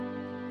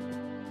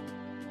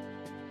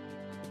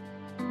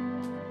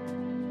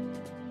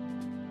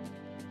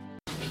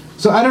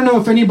So I don't know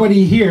if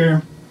anybody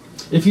here,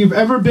 if you've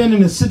ever been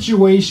in a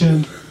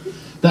situation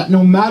that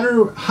no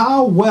matter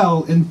how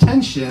well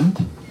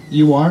intentioned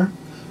you are,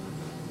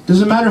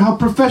 doesn't matter how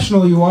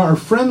professional you are or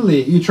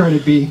friendly you try to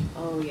be,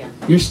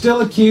 you're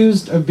still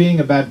accused of being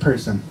a bad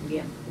person.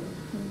 Yeah.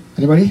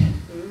 Anybody?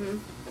 Mm-hmm.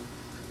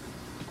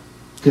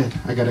 Good.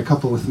 I got a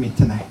couple with me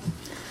tonight.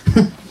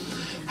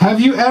 Have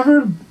you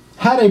ever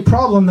had a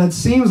problem that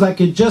seems like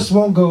it just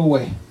won't go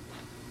away?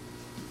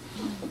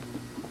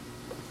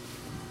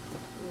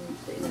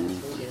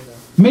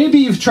 Maybe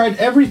you've tried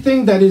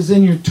everything that is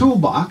in your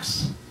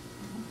toolbox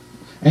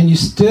and you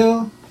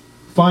still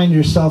find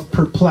yourself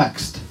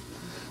perplexed.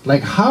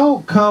 Like, how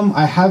come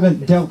I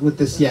haven't dealt with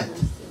this yet?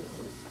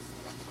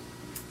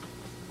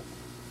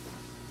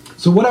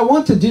 So what I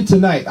want to do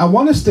tonight, I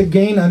want us to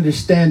gain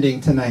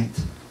understanding tonight.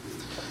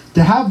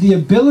 To have the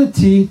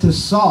ability to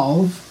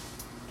solve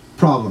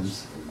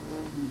problems.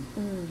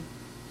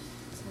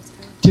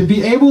 To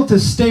be able to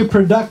stay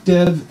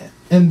productive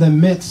in the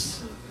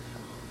midst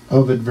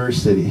of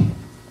adversity.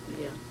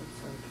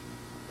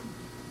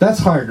 That's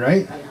hard,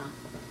 right?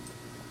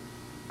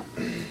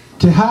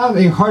 To have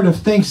a heart of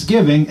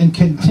thanksgiving and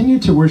continue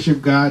to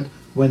worship God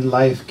when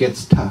life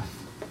gets tough.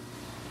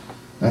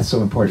 That's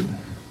so important.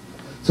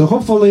 So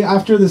hopefully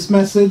after this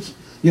message,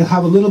 you'll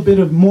have a little bit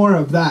of more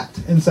of that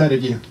inside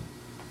of you.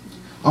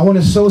 I want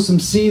to sow some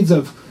seeds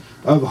of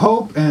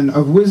hope and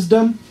of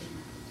wisdom.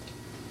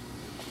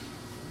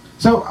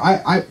 So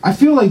I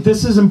feel like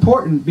this is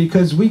important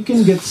because we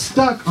can get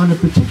stuck on a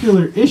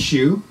particular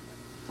issue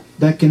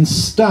that can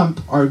stump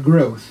our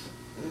growth.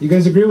 You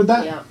guys agree with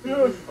that? Yeah.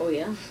 Oh,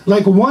 yeah.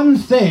 Like one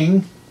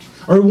thing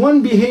or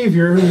one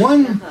behavior,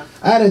 one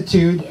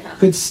attitude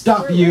could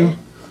stop you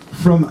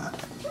from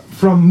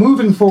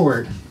moving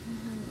forward.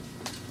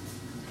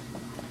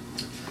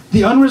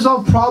 The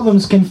unresolved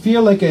problems can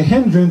feel like a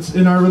hindrance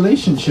in our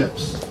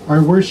relationships,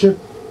 our worship,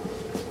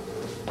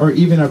 or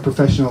even our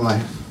professional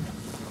life.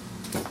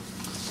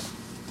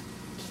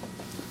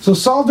 So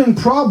solving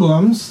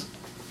problems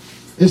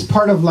is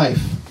part of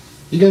life.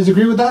 You guys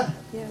agree with that?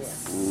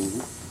 Yes.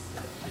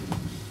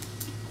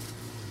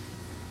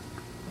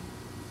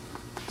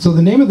 So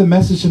the name of the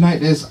message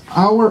tonight is,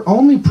 Our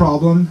Only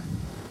Problem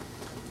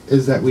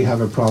is That We Have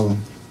a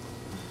Problem.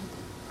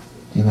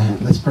 Amen.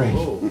 Let's pray.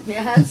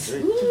 Yes.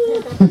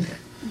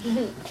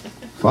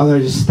 Father, I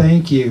just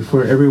thank you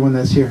for everyone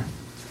that's here.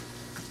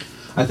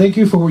 I thank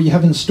you for what you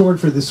have in store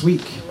for this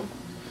week.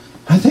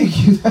 I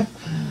thank you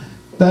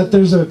that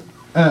there's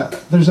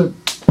a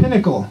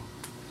pinnacle.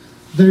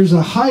 There's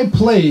a high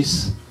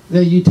place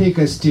that you take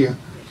us to.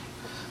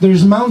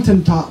 There's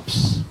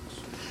mountaintops.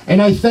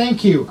 And I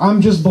thank you. I'm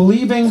just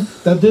believing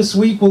that this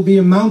week will be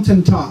a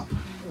mountaintop.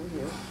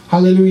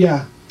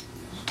 Hallelujah.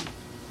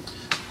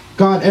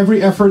 God,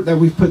 every effort that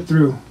we've put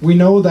through, we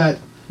know that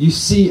you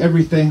see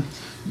everything.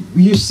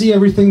 You see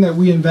everything that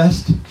we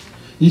invest.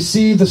 You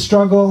see the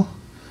struggle.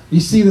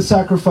 You see the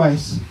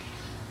sacrifice.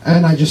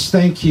 And I just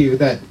thank you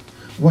that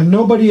when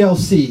nobody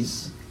else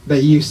sees,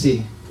 that you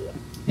see.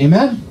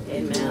 Amen?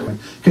 Amen.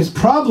 Because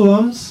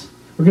problems,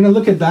 we're going to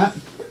look at that.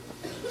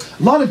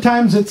 A lot of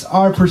times it's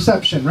our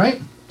perception,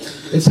 right?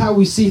 It's how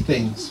we see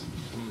things.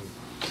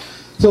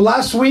 So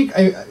last week,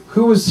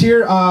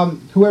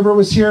 whoever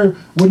was here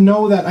would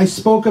know that I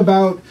spoke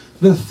about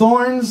the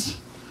thorns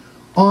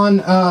on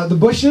the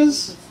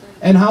bushes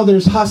and how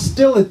there's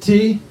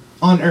hostility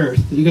on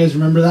earth. You guys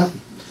remember that?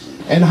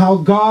 And how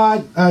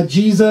God,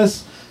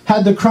 Jesus,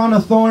 had the crown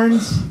of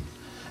thorns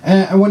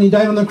when he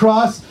died on the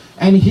cross,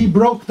 and he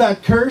broke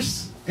that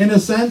curse, in a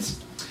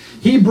sense.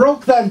 He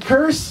broke that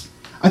curse,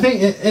 I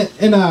think,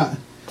 in an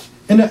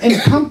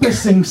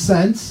encompassing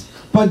sense,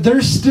 but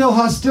there's still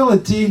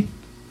hostility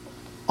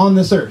on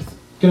this earth.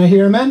 Can I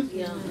hear amen?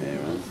 Yeah.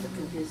 That's the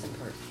confusing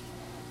part.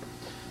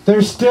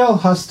 There's still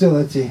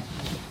hostility.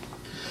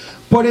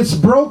 But it's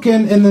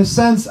broken in the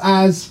sense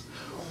as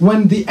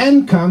when the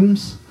end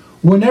comes,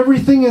 when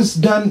everything is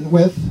done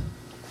with,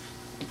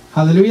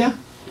 hallelujah?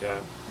 Yeah.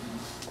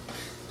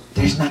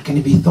 There's not going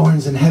to be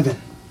thorns in heaven.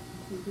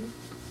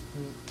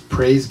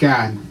 Praise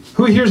God.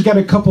 Who here's got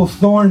a couple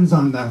thorns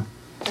on them?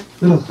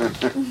 Little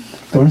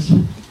thorns.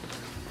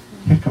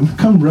 Here,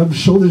 come rub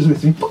shoulders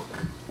with me.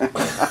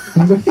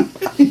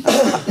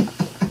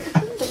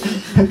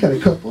 I've got a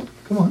couple.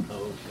 Come on.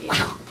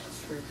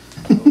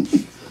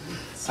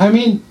 I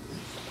mean,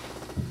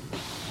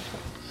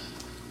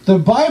 the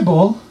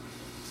Bible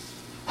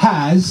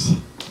has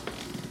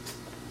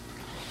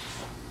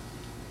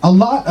a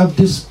lot of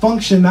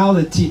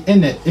dysfunctionality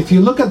in it. If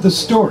you look at the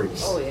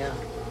stories. Oh, yeah.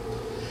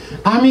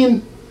 I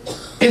mean,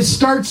 it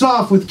starts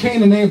off with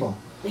Cain and Abel.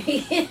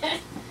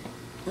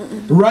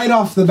 Right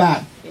off the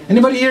bat. Yeah.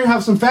 Anybody here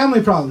have some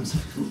family problems?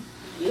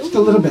 Just a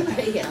little bit.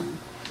 Yeah.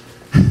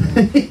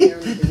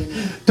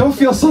 Don't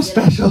feel so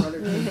special.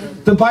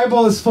 The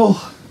Bible is full.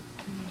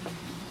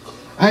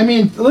 I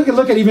mean, look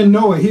at even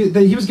Noah.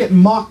 He was getting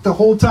mocked the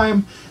whole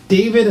time.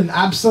 David and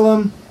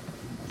Absalom.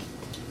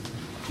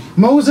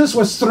 Moses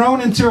was thrown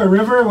into a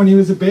river when he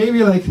was a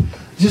baby. Like,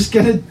 just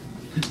gonna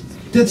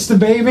ditch the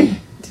baby.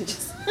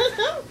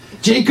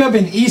 Jacob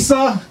and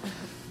Esau,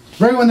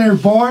 right when they're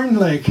born,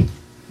 like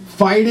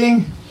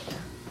fighting.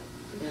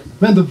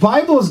 Man, the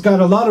Bible's got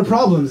a lot of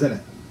problems in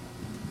it.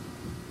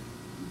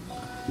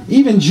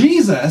 Even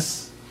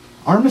Jesus,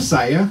 our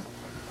Messiah,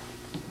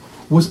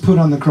 was put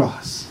on the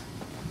cross.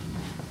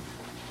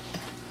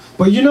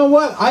 But you know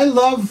what? I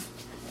love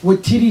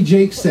what T.D.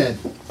 Jakes said.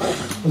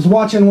 I was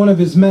watching one of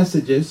his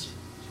messages,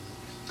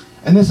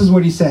 and this is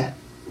what he said.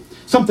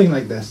 Something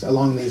like this,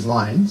 along these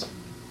lines.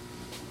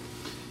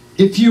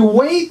 If you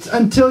wait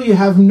until you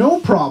have no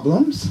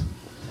problems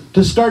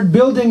to start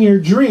building your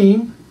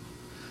dream,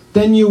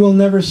 then you will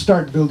never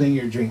start building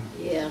your dream.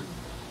 Yeah.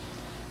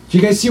 Do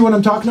you guys see what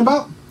I'm talking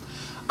about?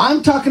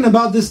 I'm talking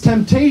about this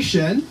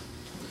temptation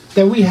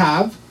that we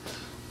have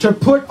to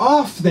put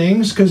off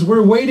things because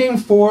we're waiting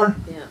for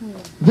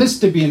this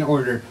to be in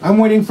order. I'm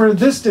waiting for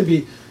this to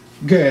be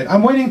good.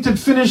 I'm waiting to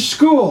finish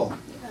school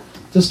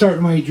to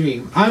start my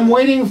dream. I'm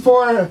waiting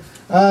for,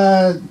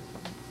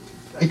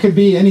 it could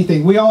be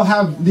anything. We all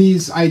have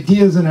these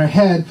ideas in our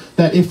head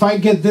that if I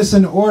get this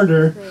in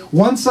order,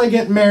 once I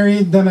get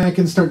married, then I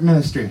can start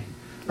ministry.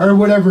 Or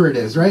whatever it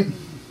is, right?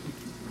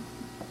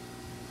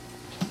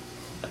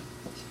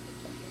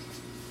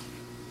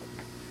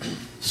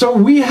 So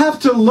we have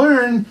to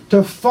learn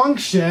to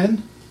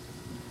function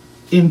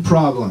in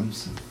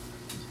problems.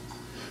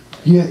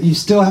 You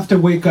still have to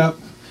wake up.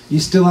 You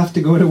still have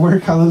to go to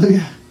work.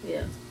 Hallelujah.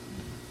 Yeah.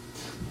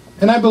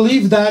 And I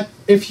believe that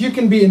if you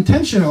can be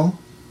intentional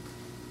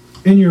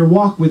in your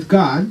walk with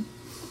God,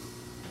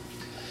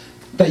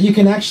 that you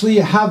can actually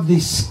have the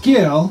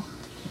skill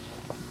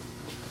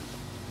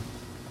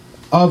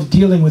of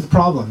dealing with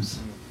problems.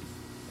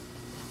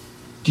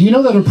 Do you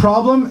know that a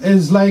problem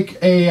is like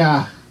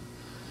a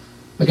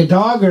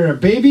dog or a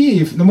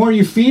baby? The more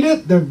you feed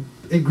it,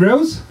 it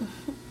grows,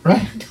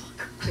 right?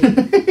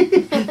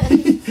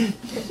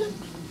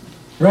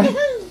 Right?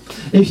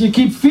 If you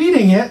keep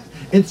feeding it,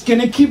 it's going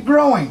to keep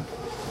growing.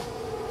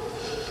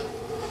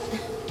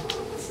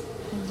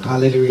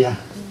 Hallelujah.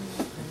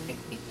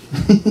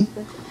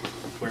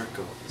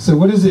 So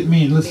what does it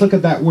mean? Let's look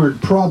at that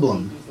word,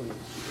 problem.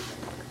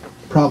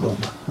 Problem,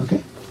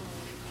 okay?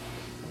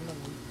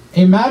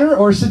 A matter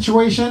or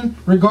situation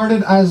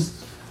regarded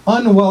as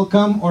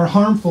unwelcome or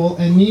harmful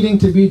and needing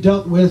to be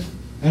dealt with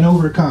and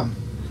overcome.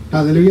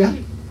 Hallelujah.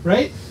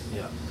 Right?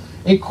 Yeah.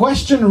 A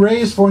question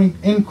raised for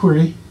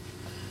inquiry,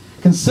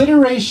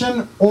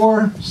 consideration,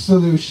 or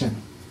solution.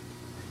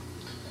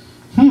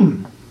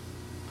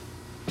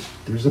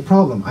 There's a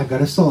problem. I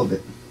gotta solve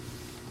it.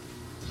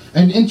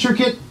 An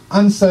intricate,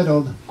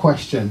 unsettled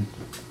question.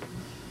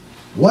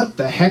 What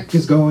the heck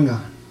is going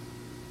on?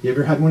 You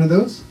ever had one of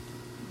those?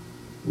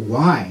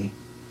 Why?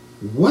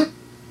 What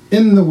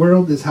in the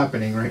world is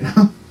happening right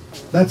now?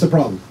 That's a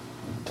problem.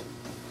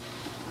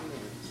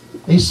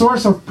 A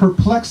source of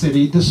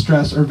perplexity,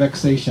 distress, or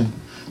vexation.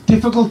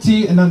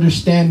 Difficulty in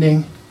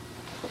understanding.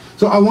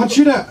 So I want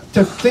you to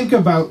think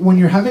about when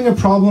you're having a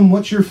problem,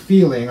 what you're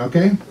feeling,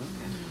 okay?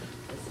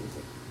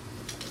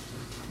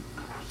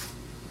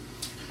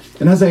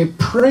 And as I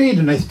prayed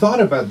and I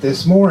thought about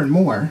this more and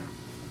more,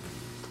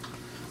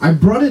 I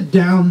brought it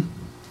down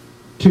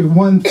to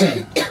one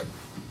thing.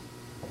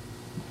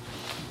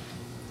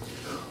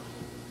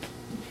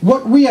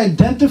 What we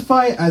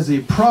identify as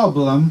a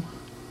problem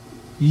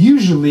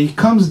usually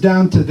comes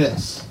down to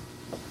this.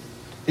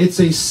 It's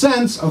a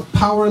sense of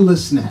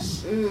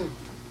powerlessness.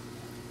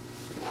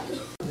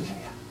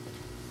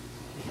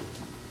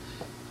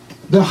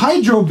 The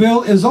hydro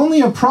bill is only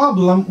a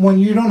problem when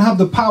you don't have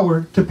the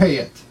power to pay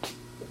it.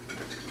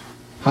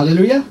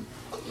 Hallelujah?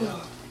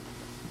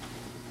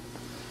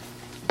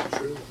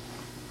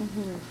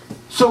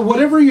 So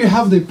whatever you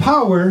have the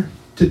power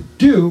to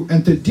do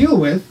and to deal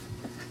with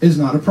is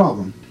not a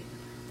problem.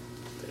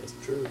 That's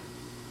true.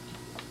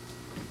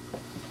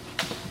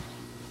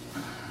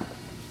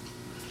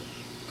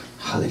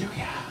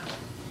 Hallelujah.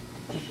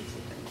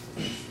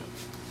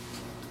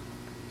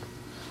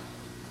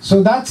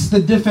 So that's the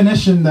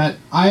definition that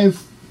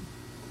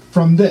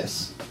from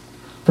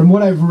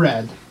what I've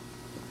read.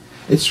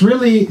 It's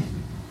really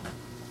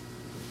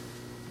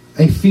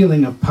a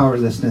feeling of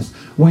powerlessness.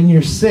 When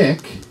you're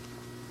sick,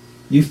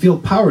 you feel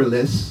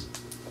powerless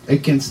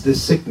against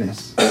this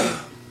sickness.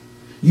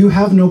 You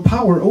have no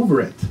power over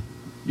it.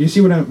 Do you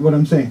see what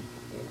I'm saying?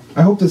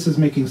 I hope this is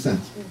making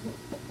sense.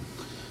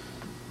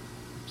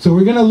 So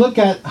we're going to look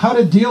at how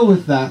to deal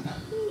with that.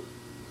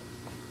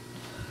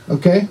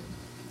 Okay?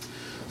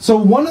 So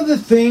one of the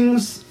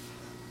things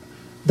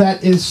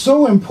that is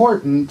so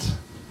important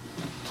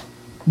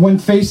when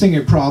facing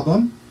a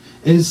problem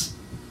is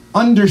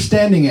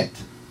understanding it.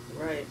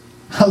 Right.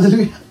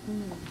 Hallelujah.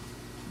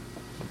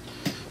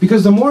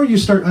 Because the more you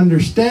start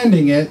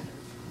understanding it,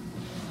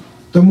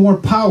 the more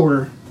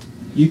power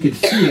you could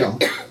feel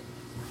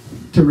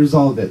to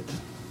resolve it.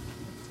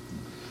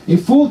 A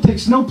fool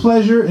takes no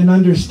pleasure in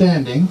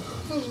understanding,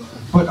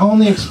 but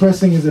only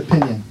expressing his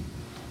opinion.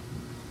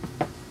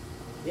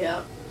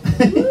 Yeah.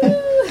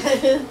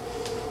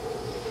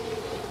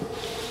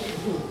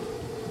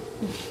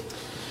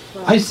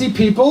 I see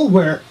people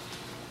where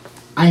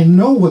I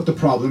know what the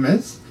problem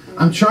is.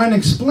 I'm trying to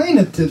explain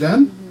it to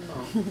them,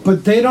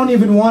 but they don't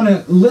even want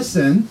to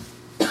listen.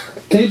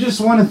 They just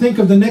want to think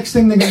of the next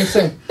thing they're going to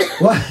say.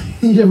 What?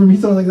 You ever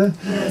meet someone like that?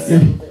 Yes, a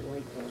little bit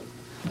like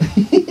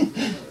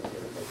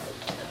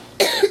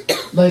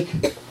that. Like,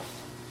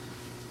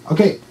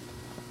 okay,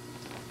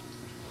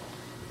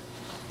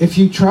 if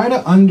you try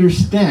to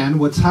understand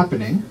what's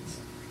happening,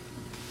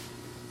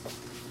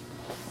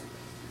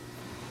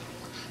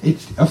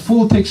 a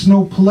fool takes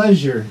no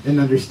pleasure in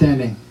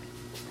understanding.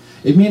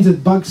 It means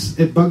it bugs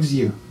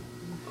you.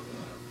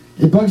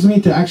 It bugs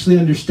me to actually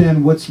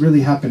understand what's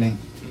really happening.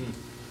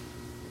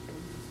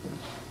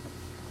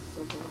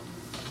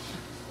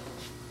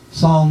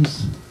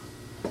 Psalms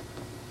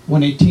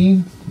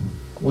 118,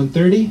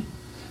 130.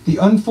 The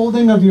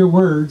unfolding of your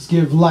words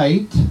give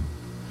light.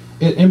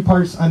 It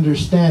imparts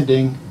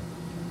understanding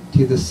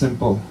to the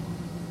simple.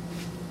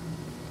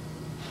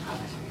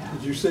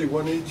 Did you say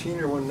 118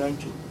 or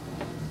 119?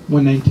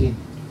 119.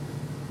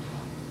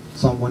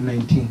 Psalm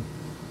 119.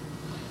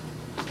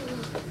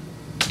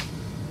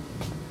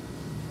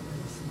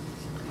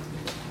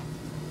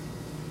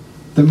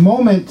 The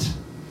moment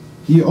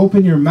you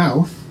open your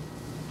mouth,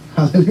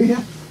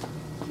 hallelujah,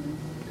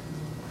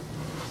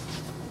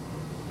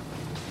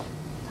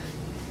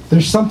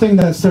 there's something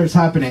that starts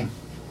happening.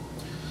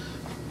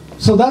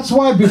 So that's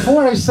why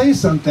before I say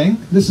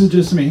something, this is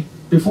just me,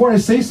 before I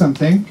say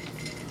something,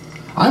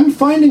 I'm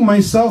finding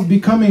myself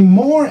becoming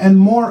more and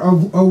more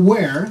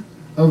aware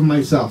of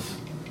myself.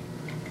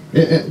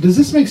 Does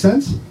this make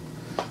sense?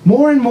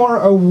 More and more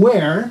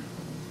aware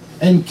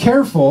and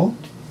careful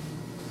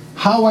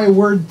how I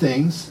word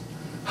things,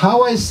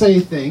 how I say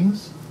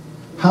things,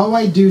 how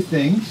I do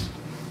things,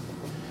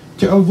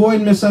 to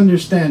avoid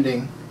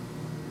misunderstanding.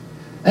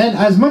 And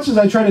as much as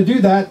I try to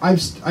do that, I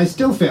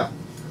still fail.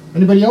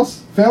 Anybody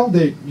else fail?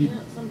 Yeah,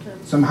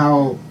 sometimes.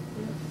 Somehow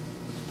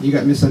you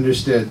got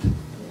misunderstood.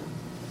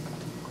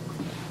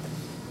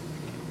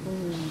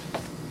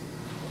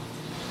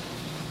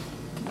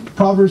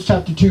 Proverbs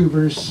chapter 2,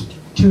 verse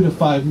 2 to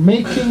 5.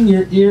 Making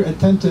your ear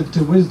attentive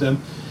to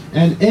wisdom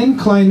and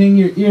inclining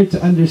your ear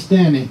to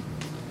understanding.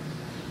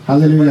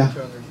 Hallelujah.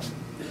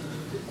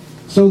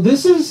 So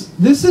this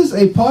is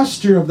a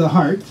posture of the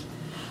heart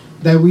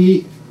that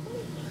we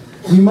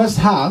must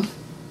have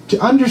to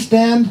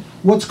understand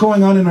what's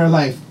going on in our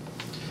life.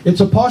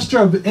 It's a posture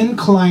of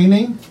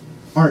inclining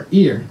our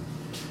ear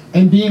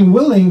and being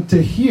willing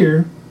to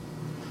hear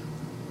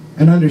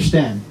and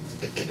understand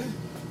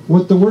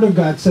what the Word of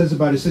God says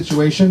about a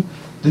situation,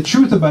 the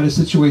truth about a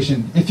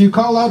situation. If you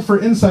call out for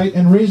insight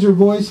and raise your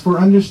voice for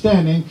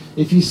understanding,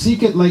 if you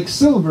seek it like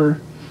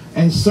silver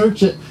and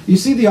search it. You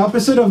see the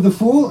opposite of the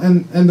fool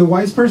and the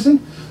wise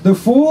person? The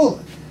fool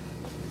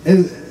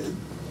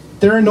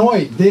they're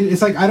annoyed.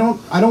 It's like, I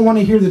don't want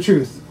to hear the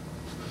truth.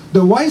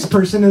 The wise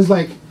person is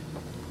like,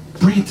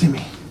 bring it to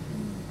me.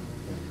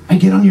 I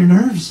get on your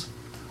nerves.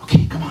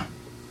 Okay, come on.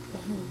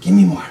 Give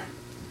me more.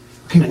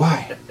 Okay,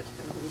 why?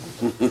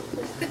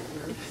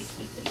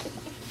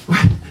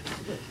 What?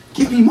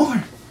 Give me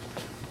more.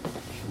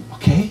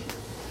 Okay.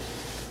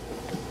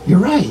 You're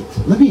right.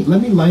 Let me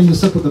line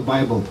this up with the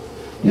Bible.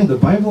 Yeah, the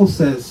Bible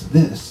says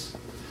this.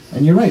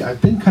 And you're right.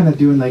 I've been kind of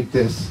doing like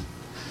this.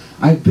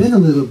 I've been a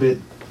little bit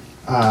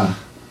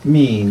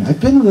mean. I've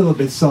been a little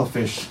bit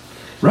selfish.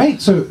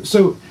 Right?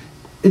 So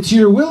it's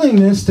your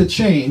willingness to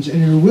change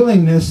and your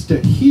willingness to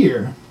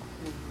hear.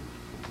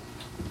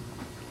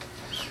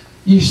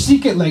 You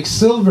seek it like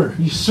silver.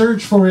 You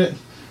search for it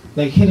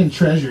like hidden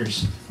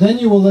treasures. Then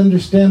you will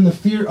understand the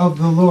fear of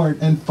the Lord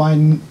and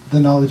find the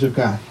knowledge of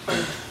God.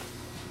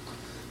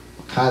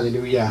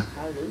 Hallelujah.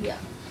 Hallelujah.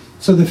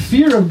 So the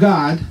fear of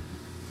God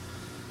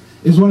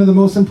is one of the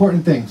most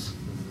important things.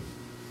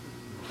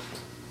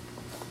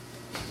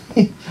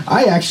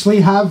 I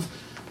actually have,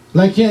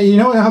 like, yeah, you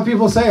know how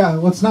people say,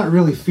 well, it's not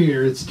really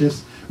fear, it's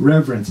just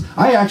reverence.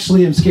 I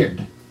actually am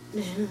scared.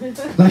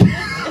 Like,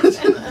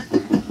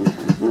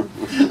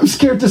 I'm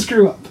scared to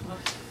screw up.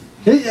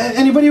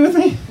 Anybody with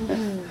me?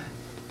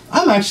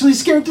 I'm actually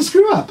scared to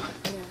screw up.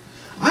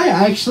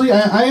 I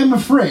am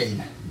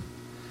afraid.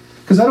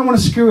 Because I don't want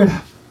to screw it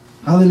up.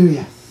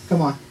 Hallelujah.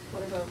 Come on.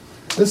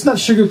 Let's not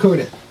sugarcoat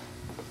it.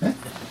 A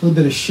little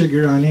bit of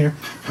sugar on here.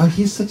 Oh,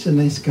 he's such a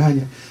nice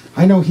guy.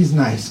 I know he's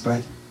nice,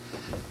 but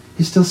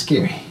he's still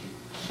scary.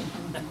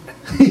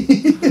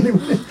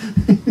 Anyway,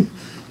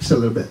 just a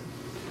little bit.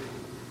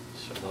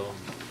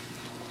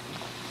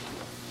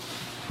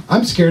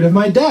 I'm scared of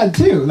my dad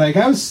too. Like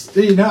I'm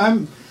scared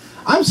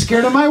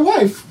of my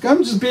wife.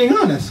 I'm just being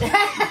honest.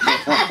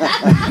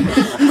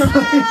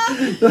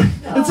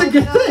 It's a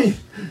good thing.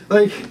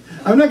 Like,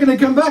 I'm not going to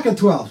come back at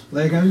 12.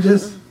 Like, I'm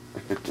just...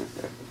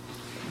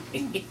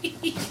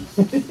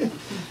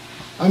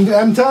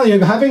 I'm telling you,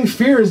 having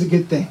fear is a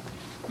good thing.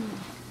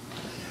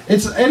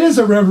 It is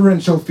a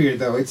reverential fear,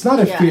 though. It's not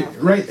a fear,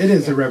 right? It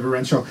is a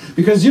reverential.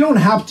 Because you don't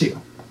have to.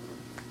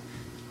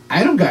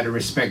 I don't got to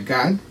respect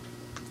God.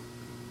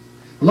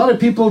 A lot of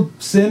people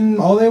sin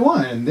all they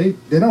want, and they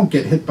don't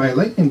get hit by a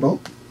lightning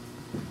bolt.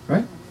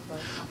 Right?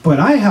 But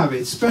I have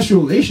a special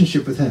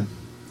relationship with Him.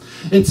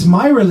 It's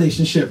my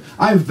relationship.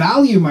 I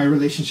value my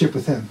relationship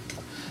with him.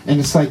 And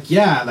it's like,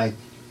 yeah, like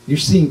I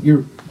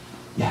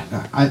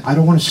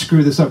don't want to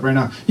screw this up right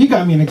now. You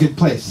got me in a good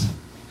place.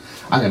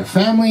 I got a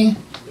family.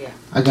 Yeah.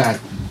 I got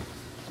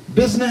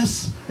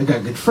business. I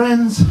got good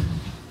friends.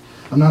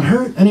 I'm not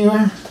hurt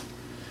anywhere.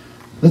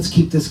 Let's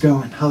keep this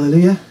going.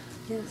 Hallelujah.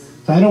 Yes.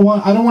 So I don't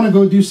want to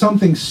go do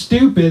something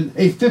stupid,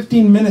 a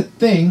 15-minute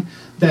thing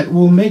that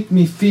will make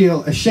me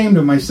feel ashamed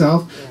of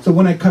myself. Yeah. So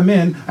when I come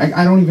in,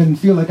 I don't even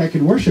feel like I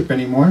can worship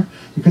anymore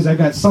because I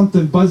got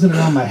something buzzing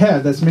around my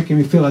head that's making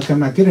me feel like I'm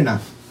not good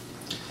enough.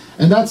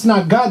 And that's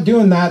not God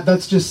doing that.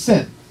 That's just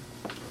sin.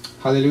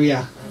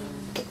 Hallelujah.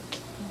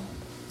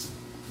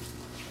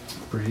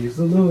 Praise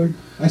the Lord.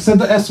 I said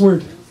the S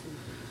word.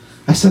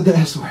 I said the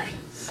S word.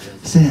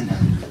 Sin.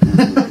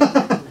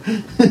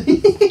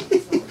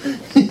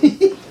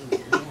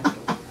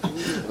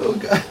 Oh,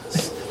 God.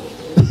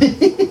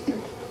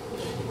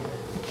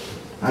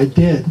 I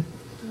did.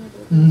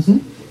 Mm-hmm.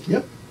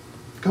 Yep.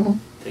 Come on.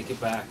 Take it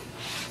back.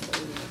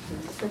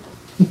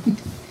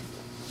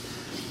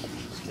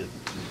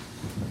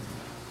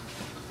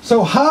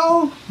 So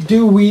how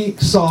do we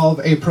solve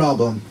a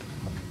problem?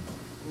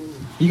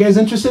 You guys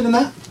interested in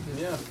that?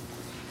 Yeah.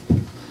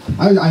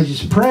 I was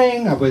just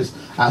praying. I was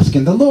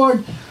asking the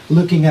Lord,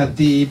 looking at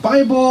the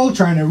Bible,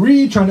 trying to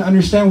read, trying to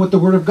understand what the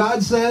Word of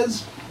God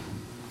says.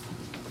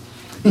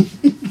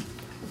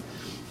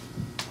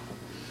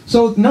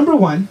 So, number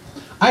one,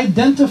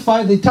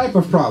 identify the type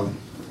of problem.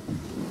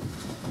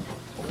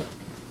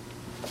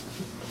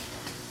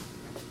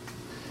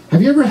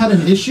 Have you ever had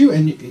an issue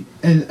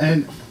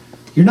and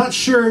you're not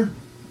sure,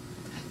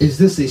 is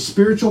this a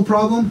spiritual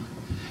problem?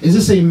 Is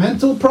this a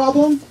mental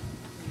problem?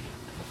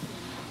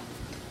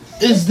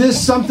 Is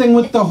this something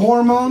with the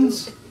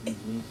hormones?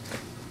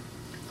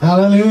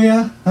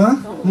 Hallelujah. Huh?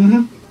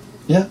 Mm-hmm.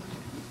 Yeah.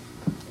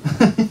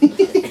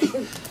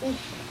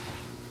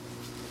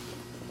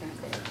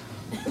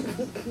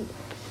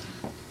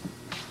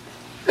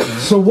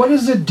 So what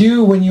does it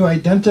do when you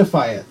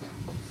identify it?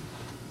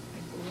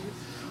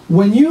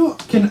 When you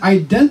can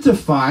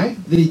identify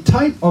the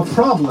type of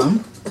problem,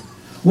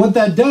 what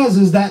that does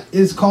is that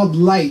is called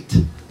light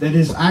that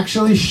is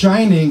actually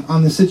shining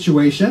on the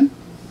situation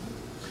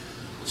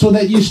so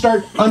that you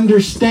start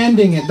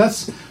understanding it.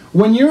 That's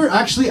when you're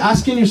actually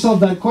asking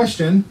yourself that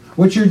question,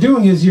 what you're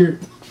doing is you're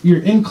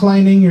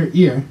inclining your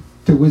ear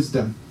to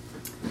wisdom.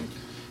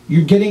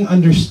 You're getting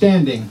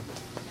understanding.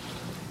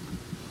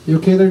 You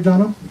okay there,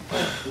 Dono?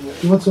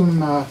 You want some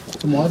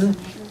water?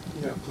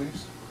 Yeah,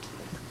 please.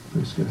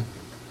 That's good.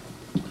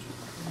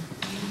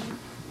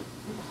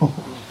 Oh,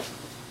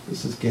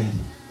 this is good.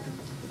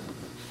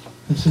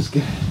 This is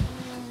good.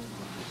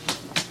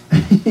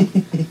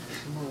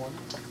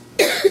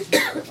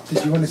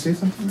 Did you want to say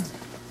something?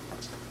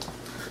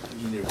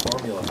 You need a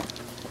formula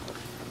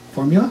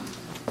Formula?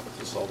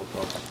 to solve a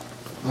problem.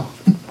 Oh,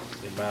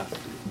 In math,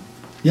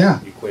 yeah,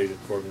 equation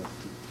formula.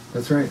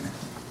 that's right.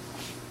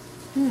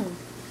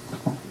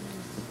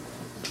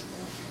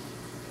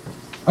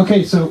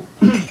 Okay, so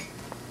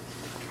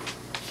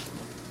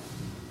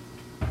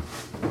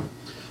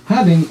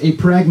having a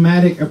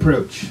pragmatic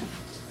approach.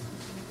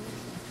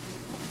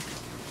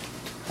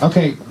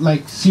 Okay,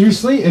 like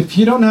seriously, if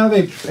you don't have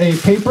a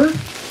paper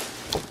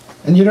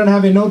and you don't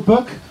have a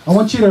notebook, I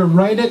want you to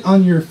write it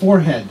on your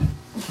forehead.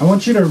 I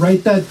want you to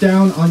write that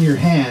down on your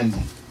hand.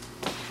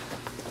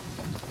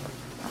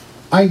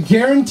 I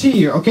guarantee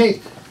you,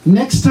 okay,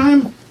 next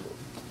time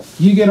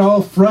you get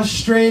all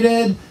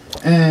frustrated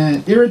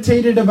and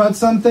irritated about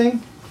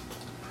something,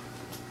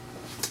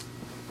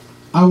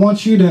 I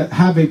want you to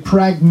have a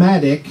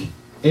pragmatic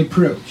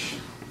approach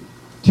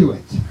to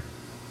it.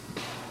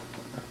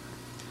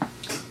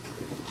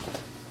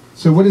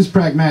 So what is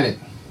pragmatic?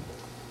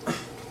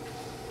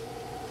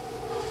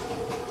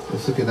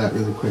 Let's look at that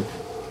really quick.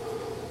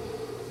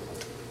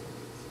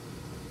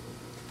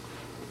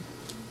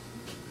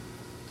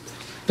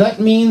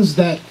 That means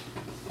that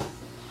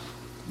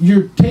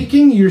you're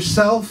taking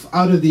yourself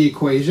out of the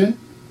equation.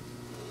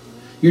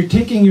 You're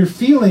taking your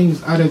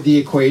feelings out of the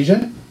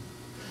equation.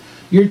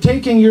 You're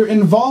taking your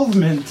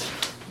involvement,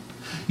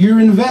 your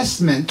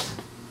investment,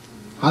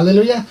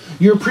 hallelujah,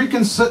 your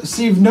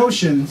preconceived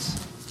notions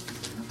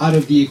out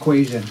of the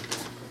equation.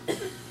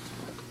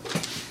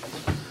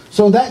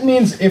 So that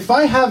means if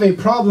I have a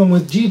problem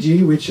with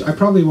Gigi, which I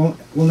probably will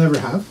never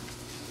have,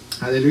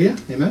 hallelujah,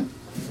 amen.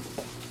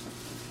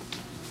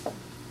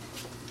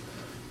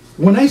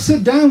 When I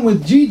sit down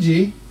with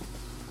Gigi,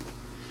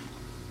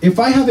 if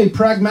I have a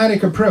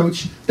pragmatic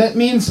approach, that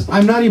means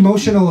I'm not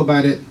emotional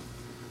about it.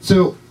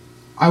 So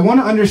I want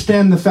to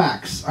understand the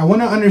facts. I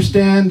want to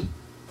understand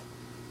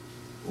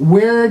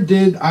where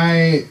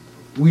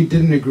we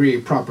didn't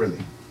agree properly.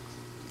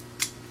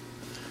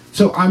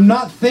 So I'm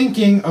not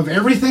thinking of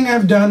everything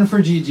I've done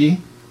for Gigi.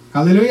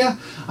 Hallelujah.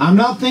 I'm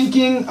not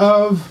thinking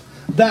of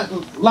that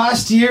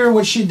last year,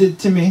 what she did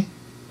to me.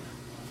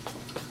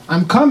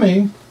 I'm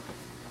coming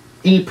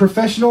in a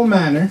professional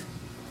manner,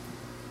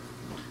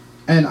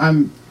 and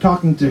I'm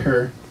talking to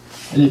her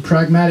in a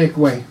pragmatic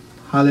way.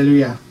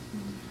 Hallelujah.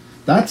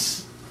 That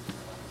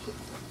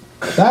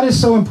is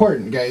so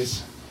important,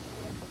 guys.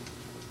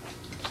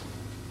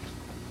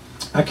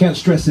 I can't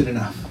stress it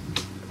enough.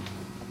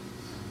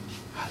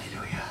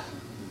 Hallelujah.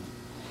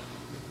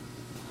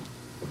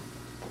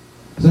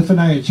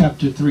 Zephaniah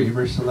chapter 3,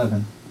 verse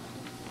 11.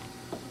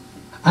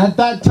 At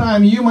that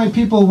time, you, my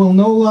people, will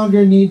no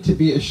longer need to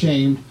be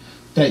ashamed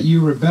that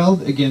you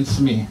rebelled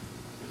against me.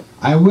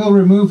 I will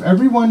remove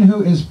everyone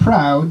who is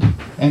proud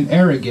and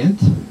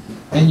arrogant,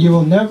 and you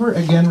will never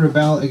again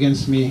rebel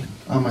against me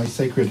on my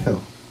sacred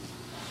hill.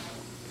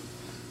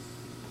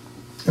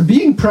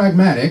 Being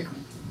pragmatic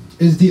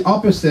is the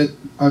opposite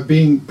of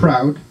being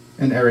proud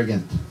and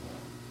arrogant.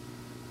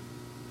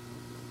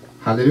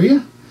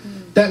 Hallelujah.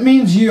 That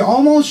means you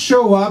almost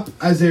show up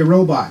as a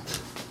robot.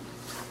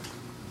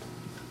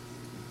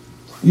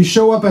 You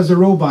show up as a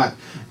robot,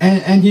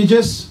 and you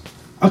just,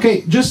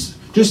 okay, just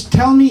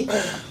tell me,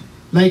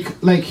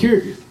 like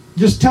here,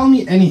 just tell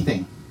me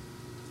anything.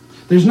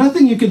 There's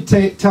nothing you could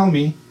tell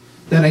me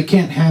that I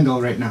can't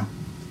handle right now.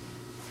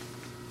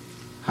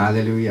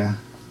 Hallelujah.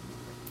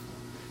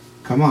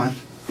 Come on.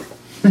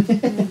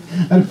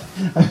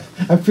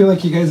 I feel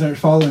like you guys aren't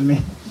following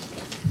me.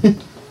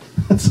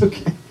 That's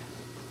okay.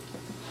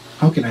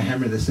 How can I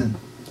hammer this in?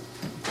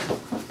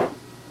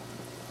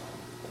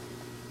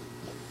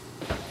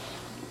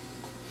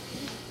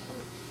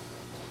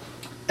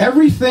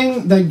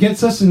 Everything that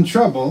gets us in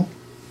trouble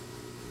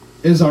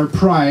is our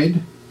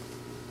pride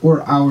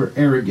or our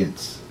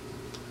arrogance.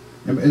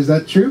 Is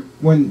that true?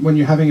 When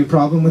you're having a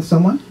problem with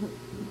someone?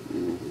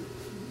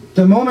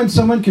 The moment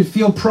someone could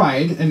feel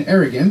pride and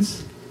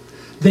arrogance,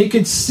 they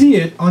could see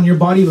it on your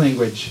body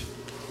language.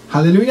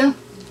 Hallelujah?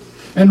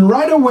 And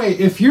right away,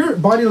 if your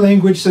body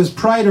language says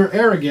pride or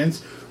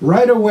arrogance,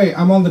 right away,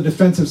 I'm on the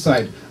defensive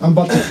side. I'm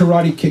about to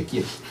karate kick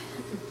you.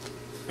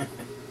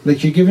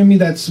 Like, you're giving me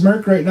that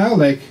smirk right now,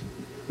 like,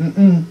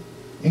 ain't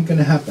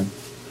gonna happen.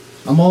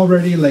 I'm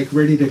already, like,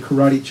 ready to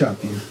karate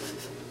chop you.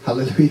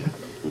 Hallelujah.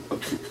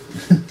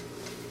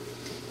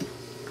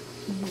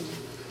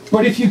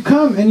 But if you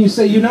come and you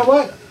say, you know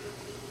what?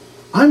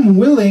 I'm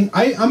willing,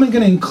 I'm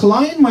going to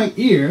incline my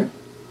ear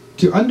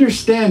to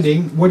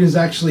understanding what is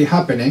actually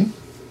happening.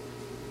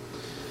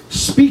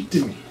 Speak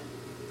to me.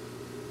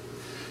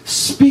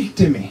 Speak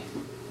to me.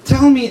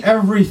 Tell me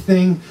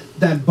everything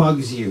that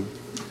bugs you.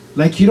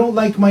 Like, you don't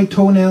like my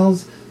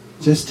toenails,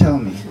 just tell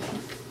me.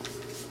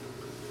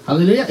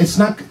 Hallelujah. It's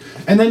not,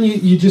 and then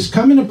you just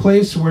come in a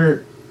place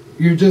where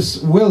you're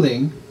just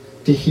willing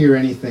to hear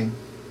anything.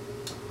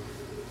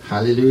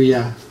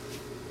 Hallelujah.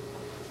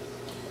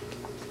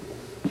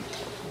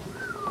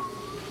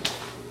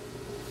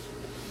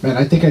 Man,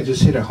 I think I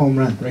just hit a home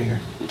run right here.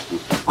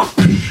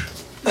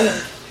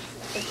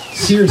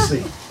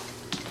 Seriously.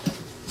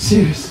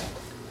 Seriously.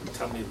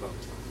 Tell me about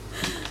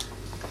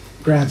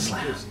Grand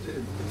slam.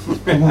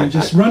 Come on,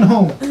 just run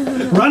home.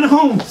 Run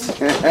home.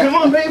 Come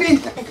on,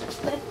 baby.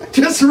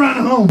 Just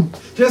run home.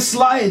 Just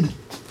slide.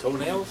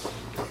 toenails.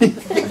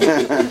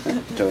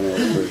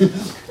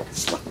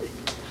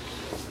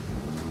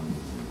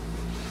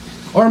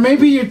 Or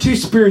maybe you're too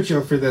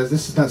spiritual for this.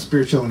 This is not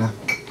spiritual enough.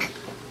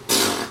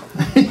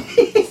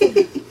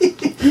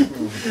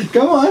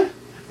 Come on.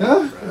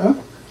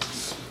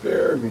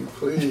 Spare me,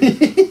 please.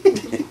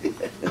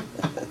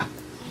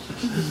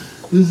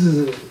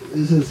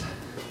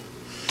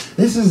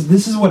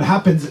 This is what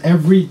happens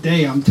every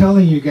day. I'm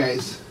telling you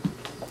guys.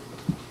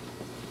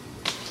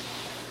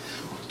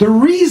 The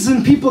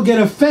reason people get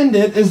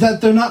offended is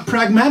that they're not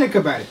pragmatic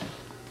about it.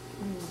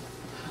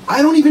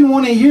 I don't even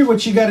want to hear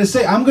what you got to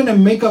say. I'm going to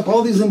make up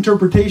all these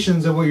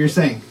interpretations of what you're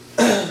saying.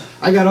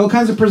 I got all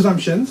kinds of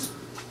presumptions.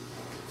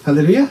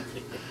 Hallelujah.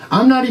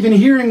 I'm not even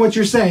hearing what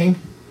you're saying.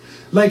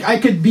 Like, I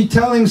could be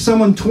telling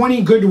someone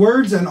 20 good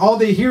words and all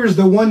they hear is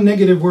the one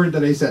negative word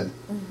that I said.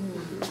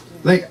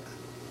 Like,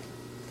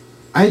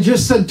 I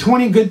just said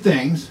 20 good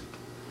things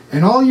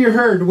and all you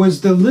heard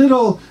was the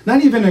little,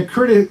 not even a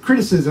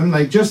criticism,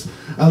 like just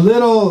a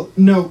little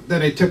note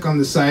that I took on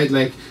the side.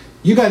 Like,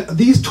 you got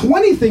these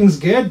 20 things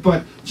good,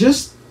 but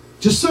just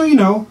so you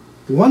know,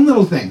 one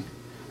little thing.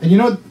 And you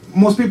know what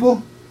most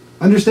people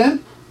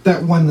understand?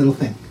 That one little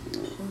thing.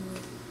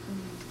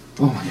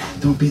 Oh my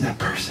God, don't be that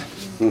person.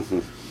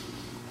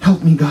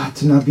 Help me, God,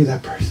 to not be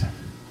that person.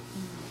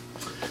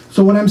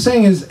 So what I'm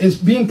saying is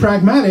being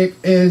pragmatic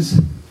is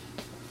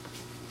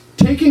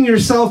taking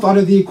yourself out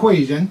of the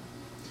equation,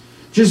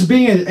 just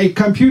being a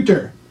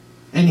computer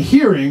and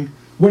hearing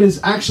what is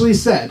actually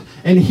said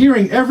and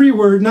hearing every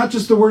word, not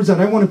just the words that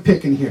I want to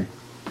pick and hear.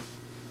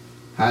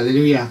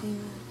 Hallelujah.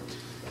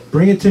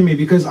 Bring it to me,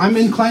 because I'm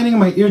inclining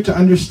my ear to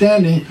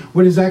understanding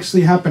what is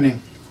actually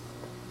happening.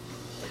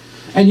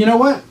 And you know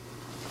what?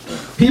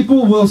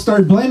 People will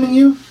start blaming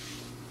you.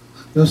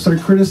 They'll start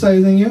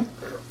criticizing you.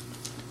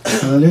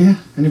 Hallelujah.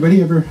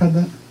 Anybody ever had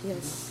that?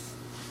 Yes.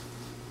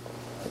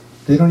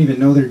 They don't even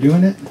know they're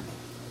doing it.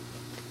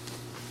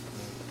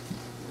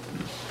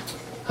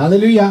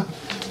 Hallelujah.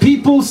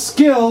 People's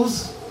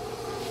skills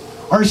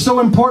are so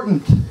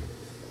important.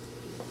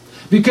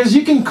 Because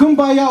you can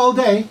kumbaya all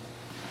day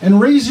and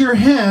raise your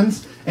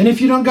hands, and if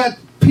you don't got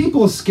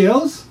people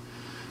skills,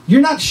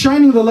 you're not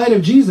shining the light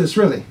of Jesus,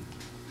 really.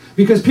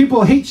 Because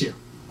people hate you.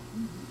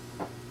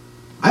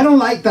 I don't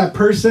like that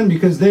person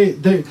because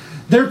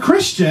they're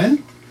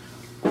Christian,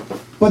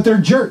 but they're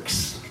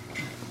jerks.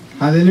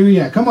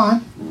 Hallelujah. Come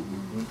on.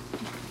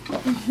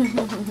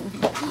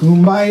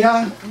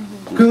 Kumbaya.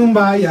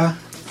 Kumbaya.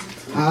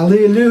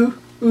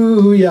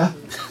 Hallelujah.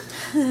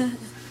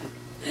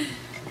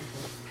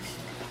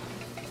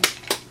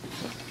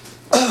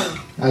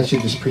 I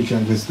should just preach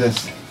on just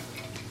this.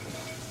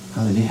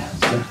 Hallelujah.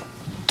 Sir.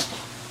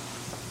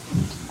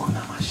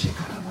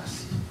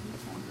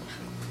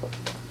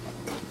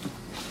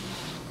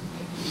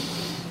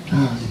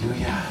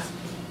 Hallelujah.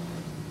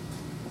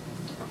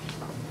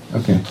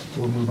 Okay,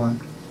 we'll move on.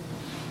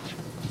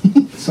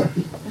 Sorry.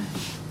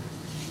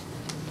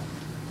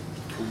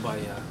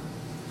 Kumbaya.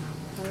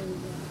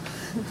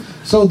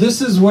 So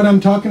this is what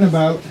I'm talking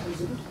about.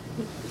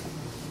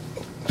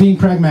 Being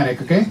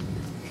pragmatic, okay?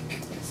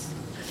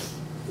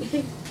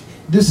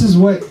 This is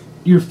what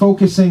you're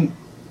focusing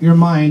your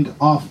mind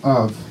off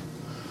of.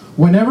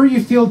 Whenever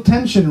you feel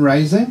tension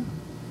rising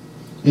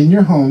in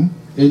your home,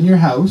 in your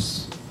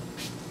house,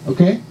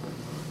 okay?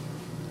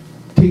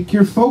 Take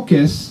your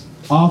focus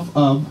off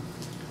of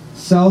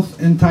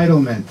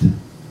self-entitlement.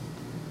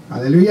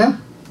 Hallelujah.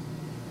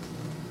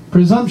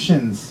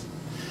 Presumptions,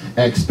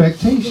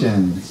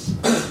 expectations,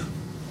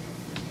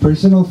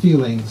 personal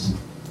feelings,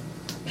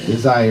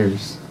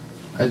 desires,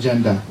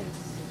 agenda.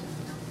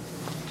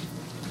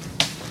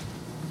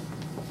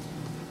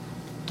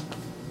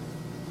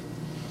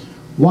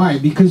 Why?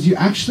 Because you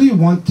actually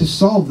want to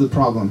solve the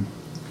problem.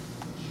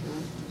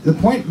 The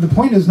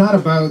point is not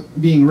about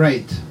being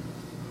right.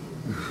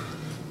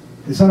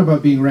 It's not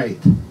about being right.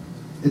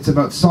 It's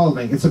about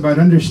solving. It's about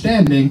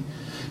understanding,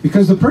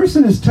 because the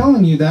person is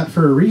telling you that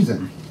for a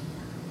reason.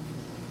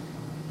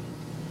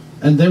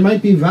 And they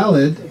might be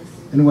valid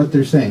in what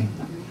they're saying.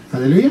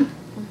 Hallelujah?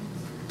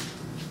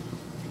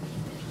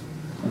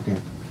 Okay.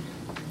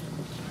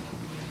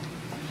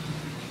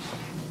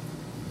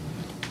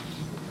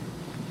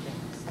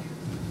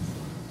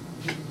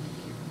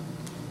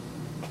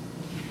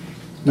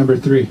 Number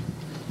 3,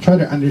 try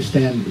to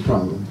understand the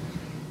problem.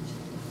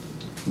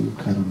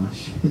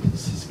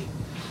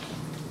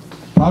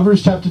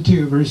 Proverbs chapter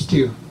 2, verse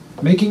 2.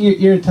 Making your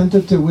ear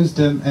attentive to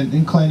wisdom and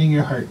inclining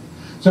your heart.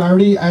 So I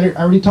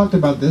already talked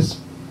about this.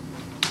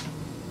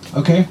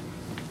 Okay?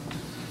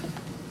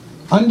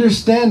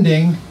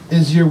 Understanding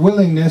is your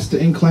willingness to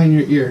incline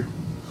your ear.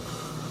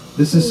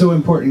 This is so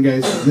important,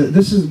 guys.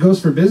 This goes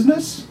for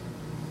business.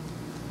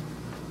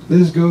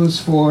 This goes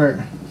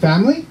for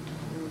family.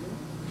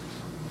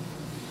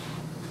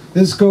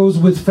 This goes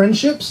with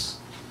friendships.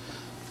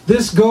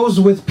 This goes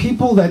with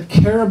people that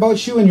care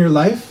about you in your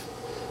life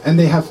and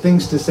they have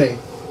things to say.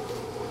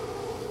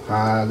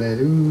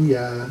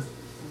 Hallelujah.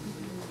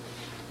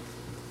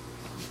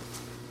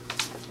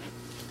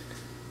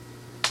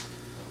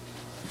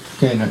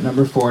 Okay,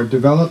 number 4,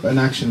 develop an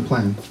action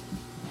plan.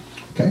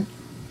 Okay?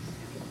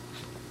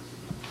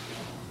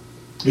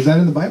 Is that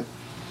in the Bible?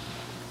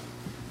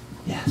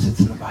 Yes,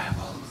 it's in the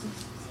Bible.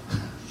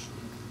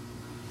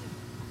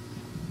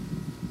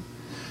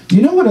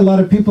 You know what a lot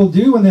of people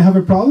do when they have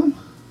a problem?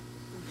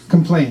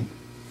 Complain.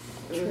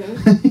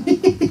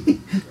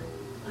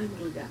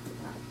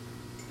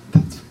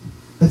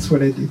 That's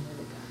what I do.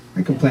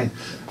 I complain.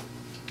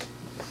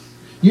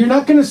 You're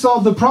not going to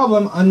solve the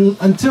problem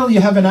until you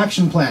have an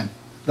action plan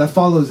that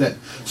follows it.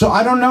 So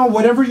I don't know,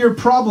 whatever your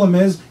problem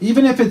is,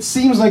 even if it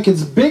seems like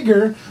it's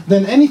bigger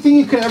than anything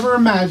you could ever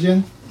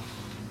imagine,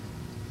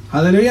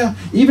 hallelujah,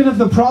 even if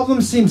the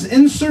problem seems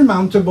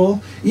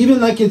insurmountable, even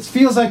like it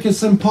feels like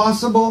it's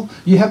impossible,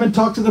 you haven't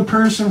talked to the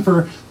person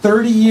for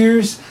 30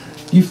 years,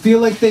 you feel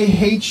like they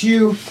hate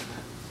you,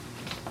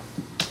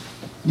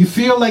 you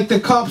feel like the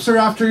cops are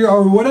after you,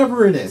 or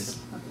whatever it is.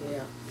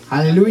 Yeah.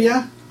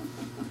 Hallelujah.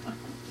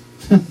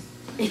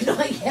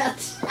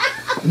 Yes.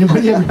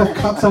 Anybody ever have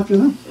cops after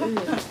them?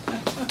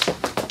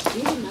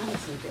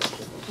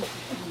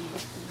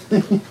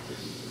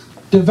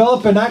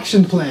 Develop an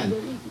action plan.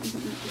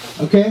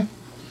 Okay?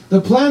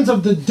 The plans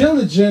of the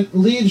diligent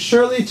lead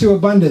surely to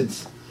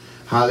abundance.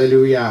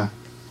 Hallelujah.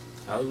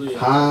 Hallelujah.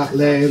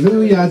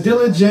 Hallelujah.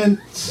 Diligent.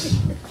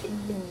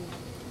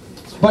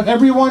 But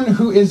everyone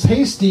who is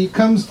hasty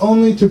comes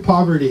only to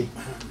poverty.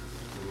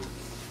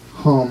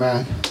 Oh,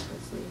 man.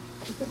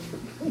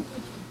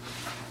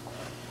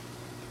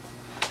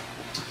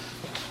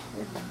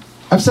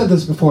 I've said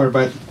this before,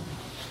 but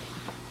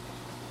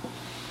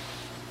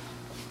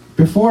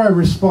before I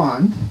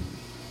respond,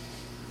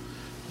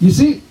 you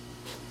see,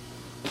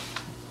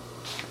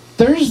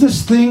 there's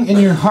this thing in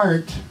your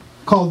heart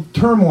called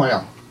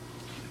turmoil.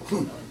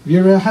 Have you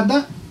ever had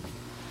that?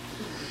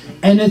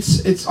 And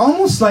it's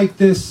almost like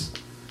this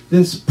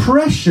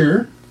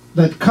pressure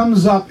that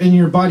comes up in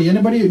your body.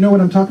 Anybody know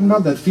what I'm talking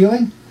about? That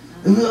feeling?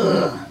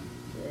 Ugh.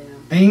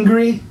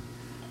 Angry,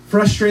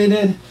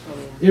 frustrated,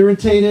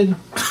 irritated.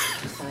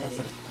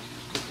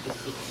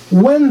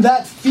 When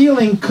that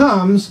feeling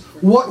comes,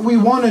 what we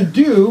want to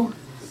do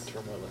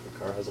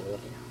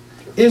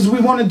is we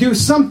want to do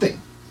something.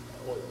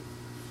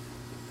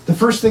 The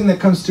first thing that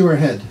comes to our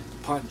head.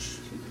 Punch.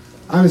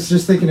 I was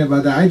just thinking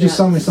about that. I just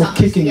saw myself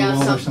kicking a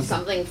wall or something.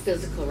 Something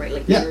physical, right?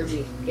 Like Yeah.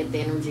 energy. Get the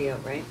energy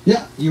out, right?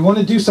 Yeah, you want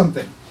to do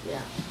something.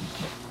 Yeah.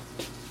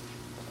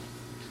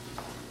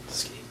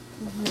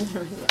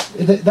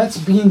 That's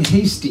being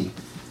hasty.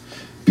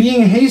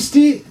 Being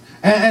hasty,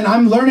 and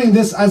I'm learning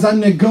this as I'm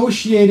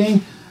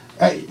negotiating.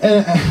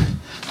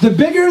 The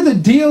bigger the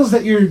deals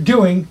that you're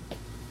doing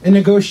in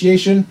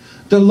negotiation,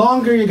 the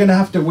longer you're going to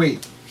have to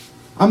wait.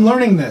 I'm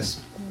learning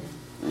this.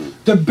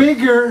 The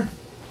bigger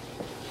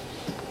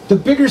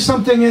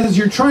something is,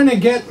 you're trying to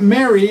get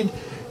married,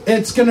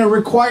 it's going to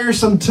require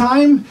some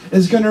time,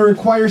 it's going to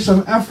require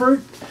some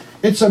effort.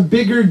 It's a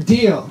bigger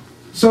deal.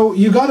 So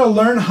you got to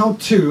learn how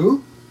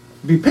to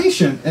be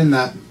patient in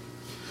that,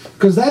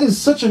 because that is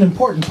such an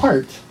important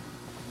part.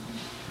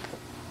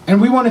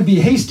 And we want to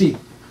be hasty.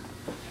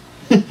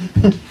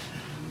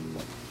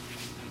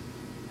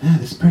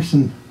 This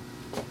person,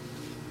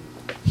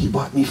 he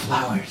bought me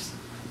flowers.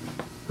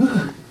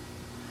 Whew.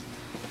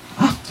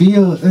 I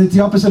feel, it's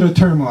the opposite of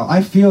turmoil.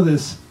 I feel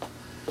this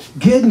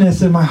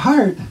goodness in my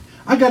heart.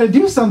 I got to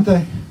do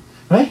something,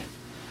 right?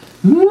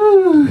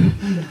 Woo.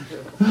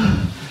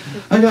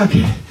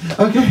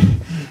 Okay,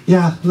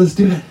 yeah, let's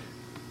do it.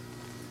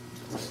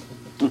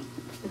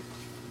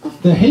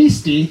 The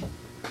hasty,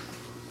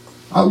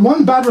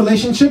 one bad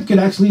relationship could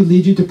actually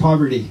lead you to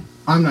poverty.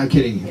 I'm not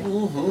kidding you.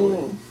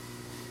 Mm-hmm.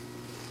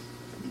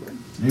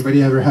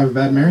 Anybody ever have a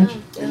bad marriage?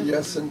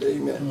 Yes and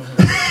amen.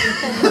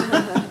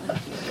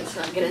 Let's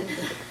not get into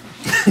that.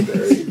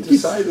 Very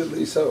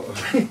decidedly so.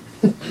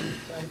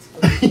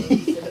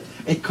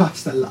 It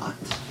costs a lot.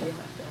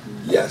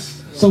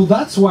 Yes. So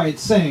that's why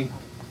it's saying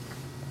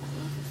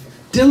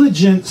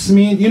diligence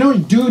mean, you know,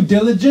 due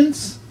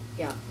diligence?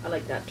 Yeah, I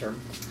like that term.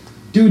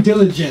 Due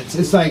diligence.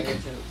 It's like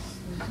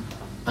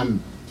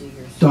I'm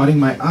dotting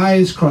my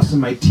I's, crossing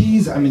my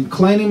T's, I'm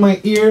inclining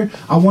my ear.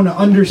 I want to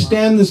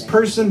understand this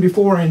person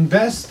before I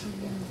invest.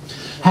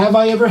 Have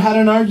I ever had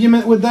an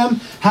argument with them?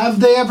 Have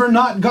they ever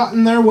not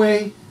gotten their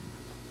way?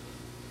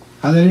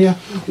 Hallelujah.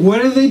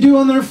 What do they do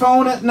on their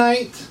phone at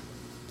night?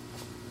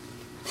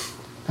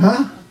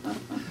 Huh?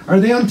 Are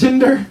they on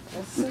Tinder?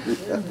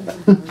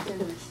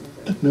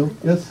 No?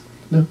 Yes?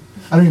 No?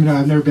 I don't even know.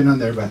 I've never been on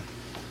there, but...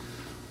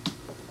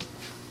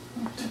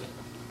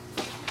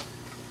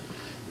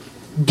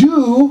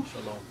 Do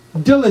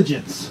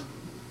diligence.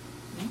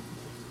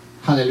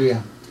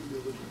 Hallelujah.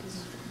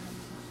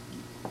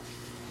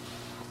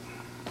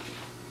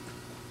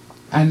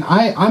 And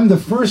I'm the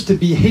first to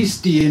be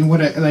hasty in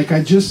what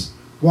I just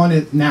want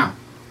it now.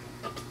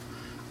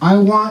 I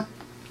want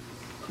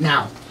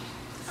now.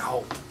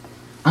 No.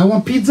 I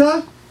want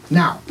pizza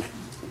now.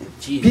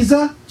 Cheese.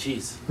 Pizza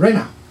Cheese. right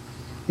now.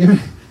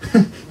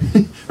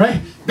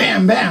 Right?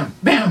 Bam, bam,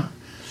 bam.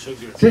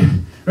 Sugar.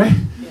 Right?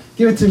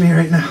 Give it to me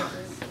right now.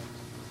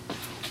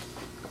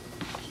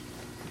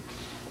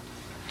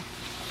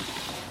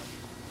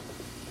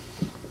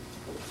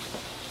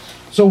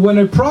 So when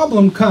a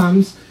problem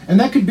comes, and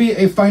that could be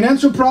a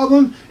financial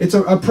problem, it's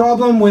a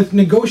problem with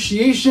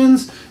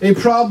negotiations, a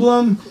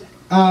problem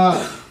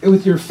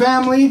with your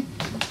family,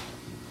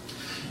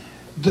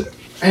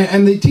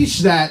 and they teach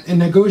that in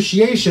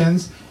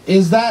negotiations,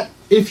 is that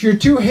if you're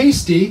too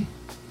hasty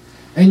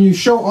and you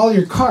show all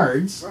your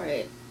cards,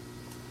 Right.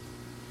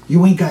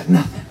 you ain't got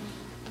nothing.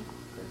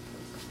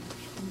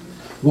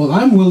 Well,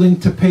 I'm willing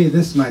to pay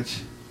this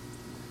much,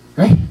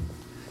 right?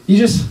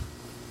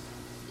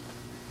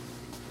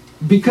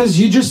 Because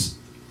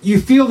you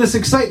feel this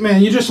excitement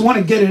and you just want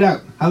to get it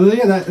out.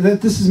 Hallelujah.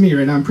 This is me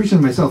right now. I'm preaching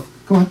to myself.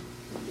 Come on.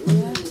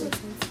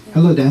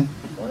 Hello, Dan.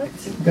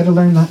 You got to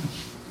learn that.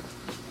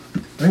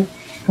 Right?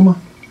 Come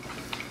on.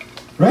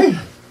 Right?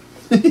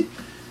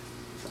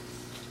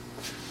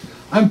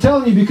 I'm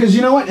telling you, because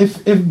you know what?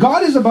 If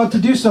God is about to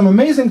do some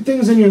amazing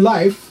things in your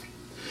life,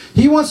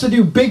 He wants to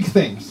do big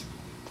things.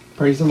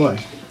 Praise the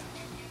Lord.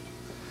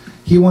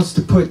 He wants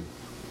to put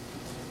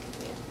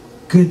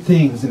good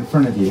things in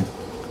front of you.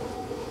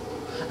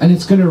 And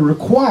it's going to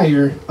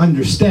require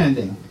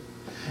understanding.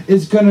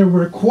 It's going to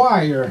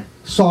require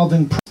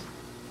solving problems.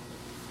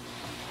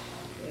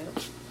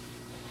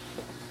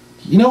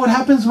 You know what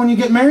happens when you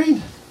get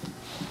married?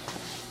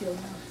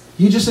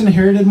 You just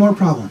inherited more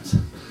problems.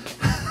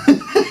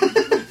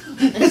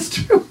 It's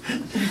true.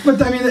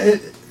 But I mean,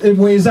 it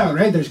weighs out,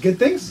 right? There's good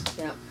things.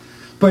 Yeah.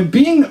 But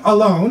being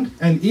alone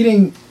and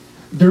eating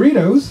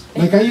Doritos,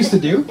 like I used to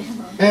do,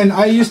 and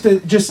I used to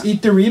just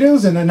eat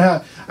Doritos, and then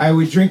I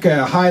would drink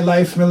a High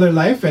Life, Miller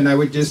Life, and I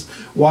would just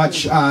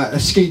watch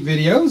skate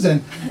videos,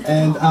 and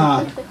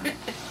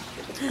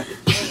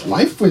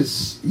life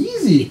was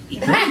easy.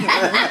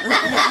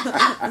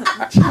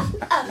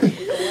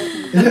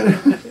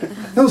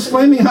 Those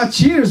flaming hot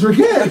Cheetos were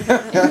good.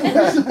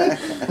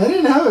 I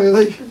didn't have it.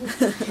 Like,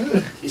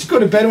 just go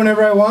to bed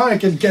whenever I want. I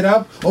can get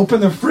up, open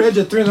the fridge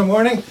at 3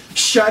 a.m,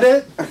 shut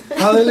it.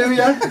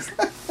 Hallelujah.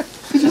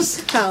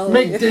 Just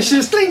make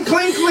dishes. Clink,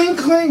 clink, clink,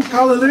 clink.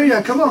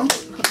 Hallelujah. Come on.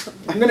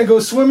 I'm going to go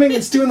swimming.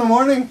 It's 2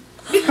 a.m.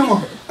 Come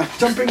on,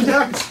 jumping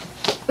jacks.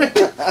 God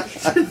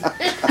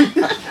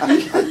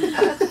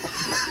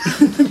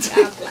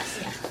bless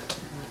you.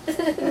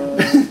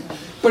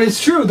 But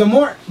it's true.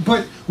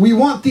 But we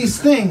want these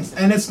things,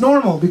 and it's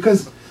normal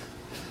because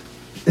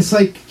it's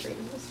like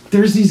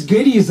there's these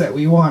goodies that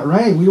we want,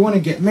 right? We want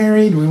to get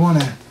married. We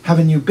want to have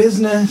a new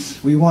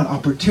business. We want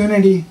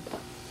opportunity.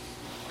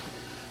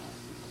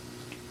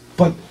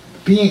 But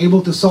being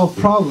able to solve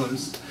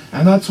problems,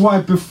 and that's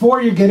why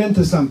before you get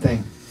into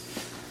something,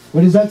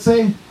 what does that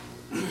say?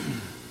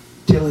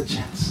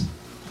 Diligence.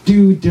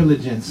 Due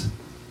diligence.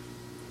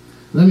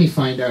 Let me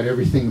find out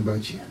everything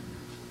about you.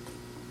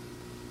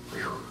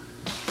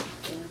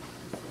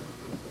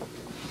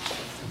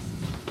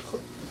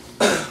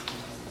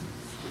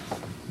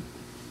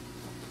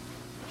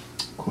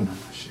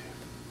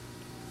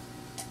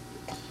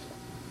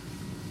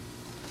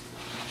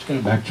 Just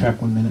gonna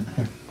backtrack 1 minute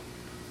here.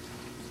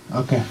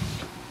 Okay.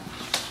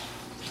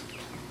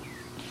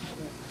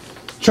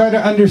 Try to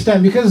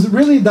understand, because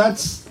really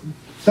that's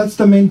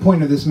the main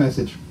point of this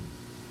message.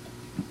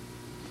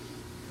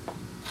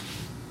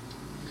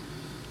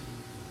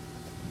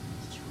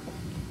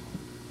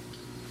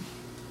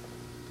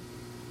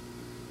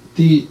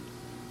 The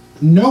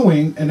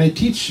knowing, and I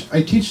teach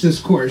this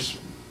course,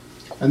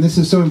 and this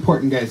is so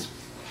important, guys.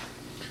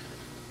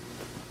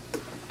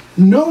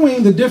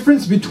 Knowing the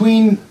difference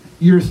between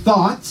your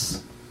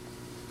thoughts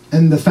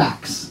and the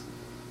facts.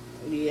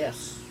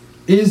 Yes.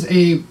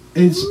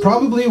 is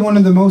probably one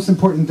of the most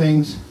important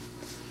things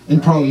in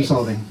problem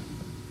solving.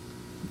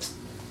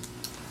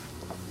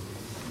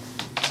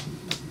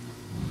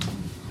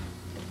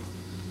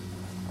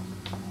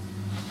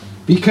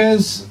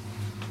 Because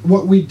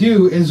what we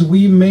do is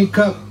we make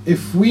up,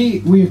 if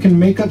we can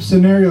make up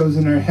scenarios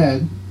in our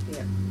head,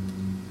 Yeah.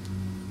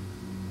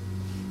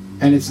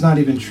 and it's not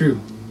even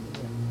true.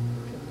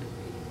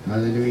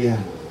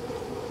 Hallelujah.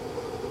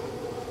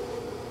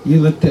 You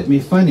looked at me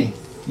funny.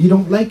 You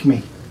don't like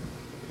me.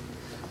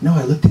 No,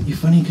 I looked at you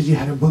funny because you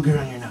had a booger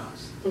on your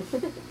nose.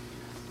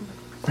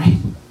 Right?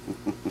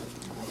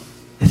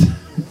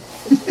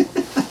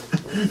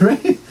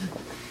 Right?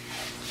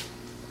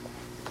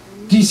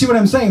 Do you see what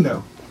I'm saying,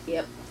 though?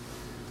 Yep.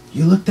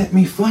 You looked at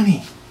me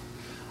funny.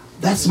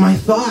 That's my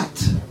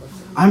thought.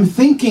 I'm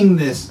thinking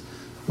this.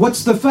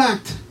 What's the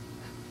fact?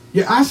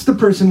 You ask the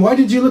person, why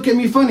did you look at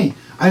me funny?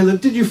 I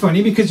looked at you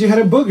funny because you had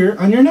a booger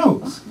on your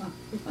nose.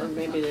 Or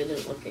maybe they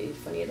didn't look at you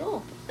funny at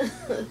all.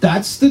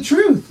 That's the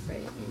truth. Right.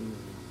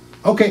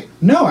 Okay,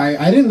 no,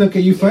 I didn't look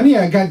at you funny.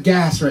 I got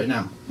gas right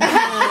now.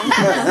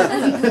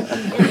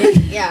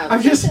 Yeah.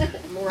 I'm just...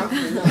 More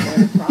often than not, they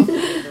have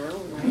problems of their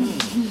own,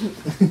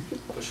 right?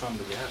 Push on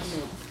the gas.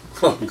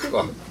 Oh,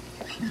 God.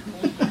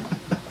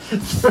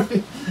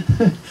 Sorry.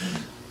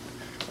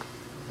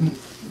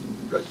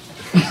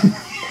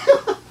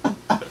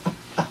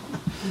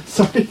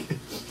 Sorry.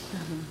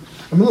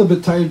 I'm a little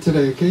bit tired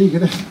today, okay? You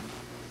gotta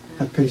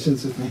have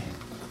patience with me.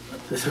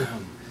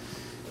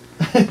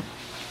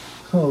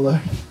 Oh,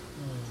 Lord.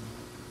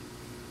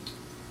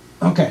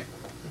 Okay.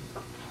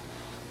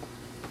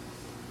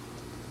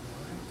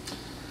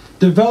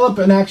 Develop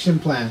an action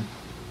plan.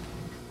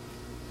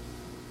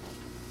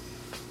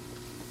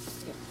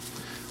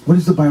 What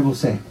does the Bible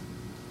say?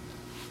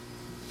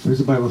 What does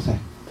the Bible say?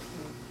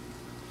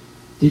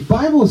 The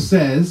Bible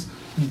says,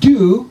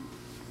 do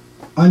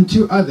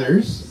unto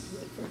others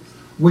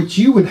which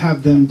you would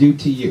have them do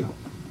to you.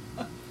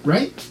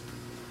 Right?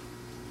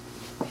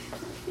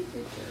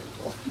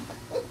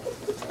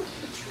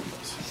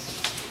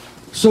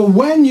 So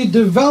when you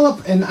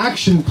develop an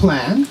action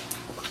plan,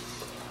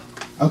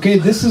 okay,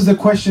 this is the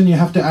question you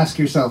have to ask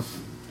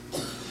yourself.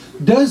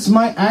 Does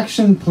my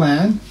action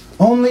plan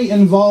only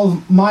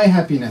involve my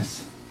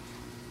happiness?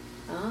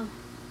 Ah.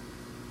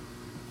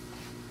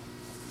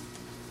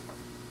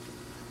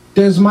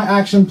 Does my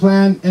action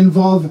plan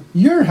involve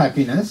your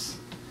happiness?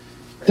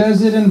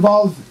 Does it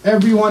involve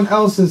everyone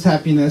else's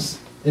happiness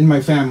in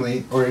my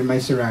family or in my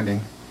surrounding,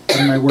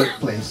 in my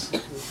workplace?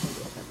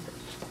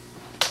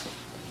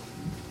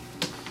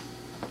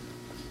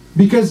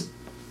 Because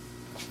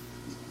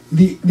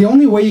the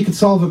only way you could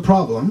solve a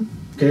problem,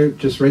 okay,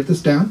 just write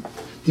this down.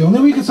 The only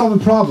way you can solve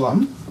a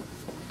problem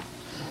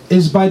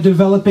is by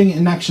developing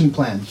an action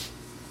plan.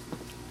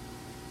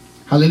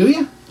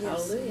 Hallelujah?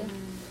 Hallelujah.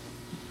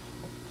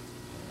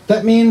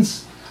 That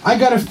means I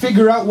got to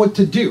figure out what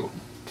to do.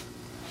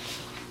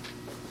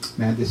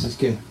 Man, this is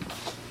good.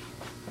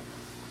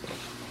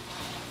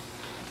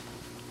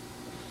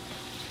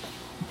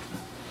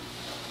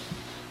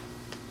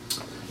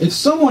 If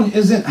someone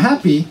isn't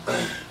happy,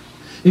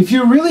 if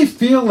you really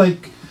feel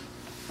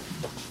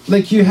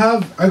like you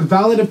have a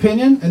valid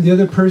opinion and the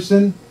other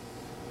person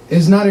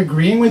is not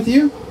agreeing with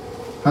you,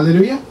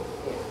 hallelujah,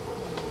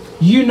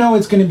 you know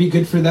it's going to be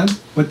good for them,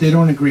 but they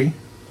don't agree.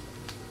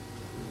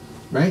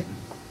 Right?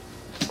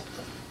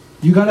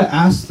 You got to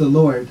ask the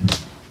Lord,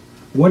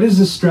 what is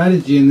the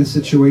strategy in this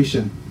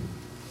situation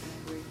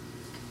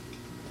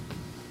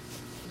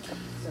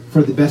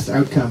for the best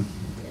outcome?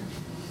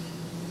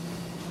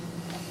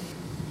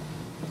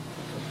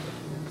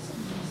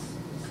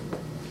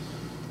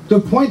 the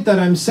point that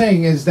I'm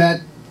saying is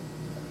that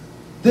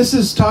this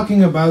is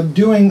talking about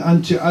doing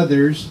unto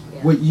others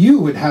what you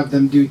would have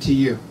them do to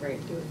you. Right,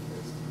 do it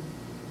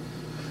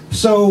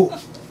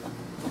first.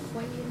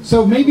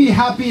 So maybe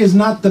happy is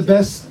not the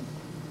best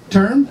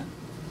term,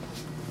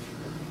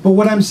 but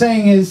what I'm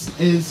saying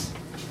is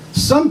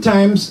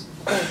sometimes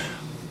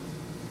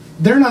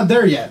they're not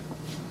there yet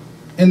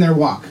in their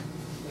walk,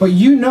 but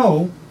you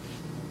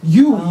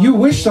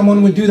wish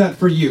someone would do that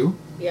for you.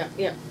 Yeah,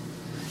 yeah.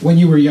 When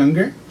you were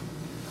younger.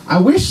 I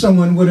wish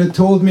someone would have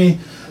told me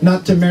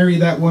not to marry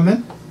that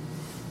woman.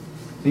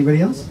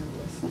 Anybody else?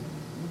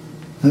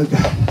 Okay.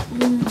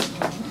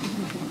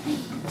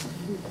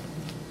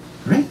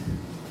 Right?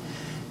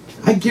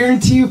 I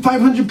guarantee you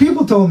 500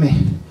 people told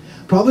me.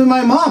 Probably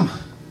my mom.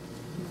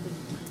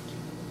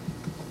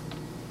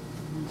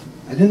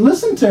 I didn't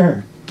listen to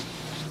her.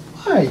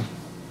 Why?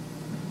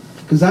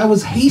 Because I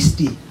was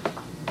hasty.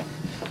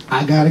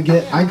 I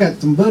got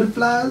some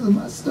butterflies in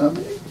my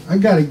stomach. I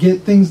gotta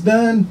get things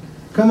done.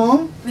 Come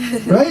on,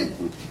 right?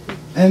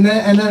 And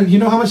then you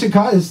know how much it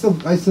cost? It's still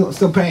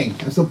paying.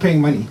 I'm still paying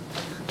money.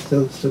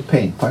 Still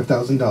paying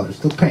 $5,000.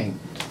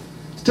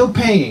 Still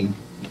paying.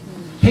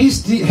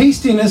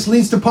 Hastiness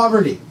leads to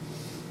poverty.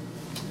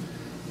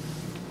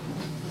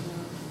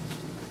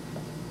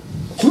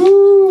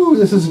 Woo!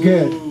 This is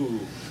good.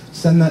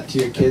 Send that to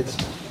your kids.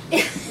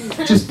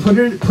 Just put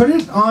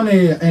it on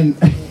an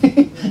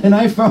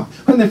iPhone.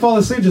 When they fall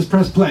asleep, just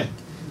press play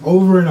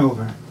over and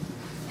over.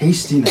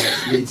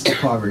 Hastiness leads to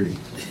poverty.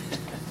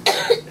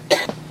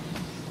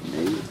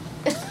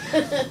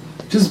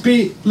 Just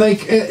be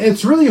like,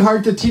 it's really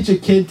hard to teach a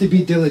kid to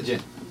be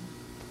diligent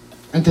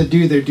and to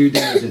do their due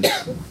diligence,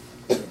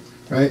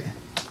 right?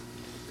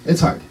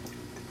 It's hard,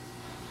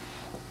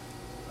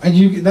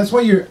 and that's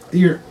why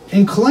you're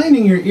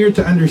inclining your ear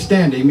to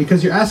understanding,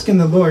 because you're asking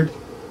the Lord,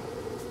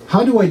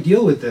 how do I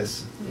deal with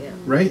this? Yeah.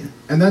 Right?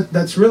 And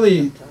that's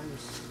really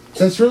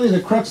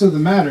the crux of the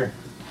matter,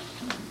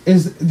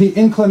 is the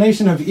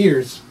inclination of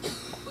ears.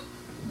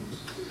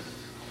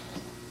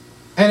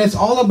 And it's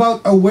all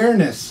about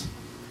awareness.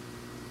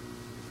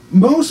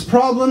 Most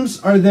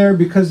problems are there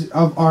because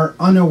of our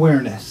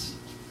unawareness.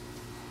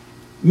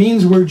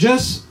 Means we're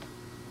just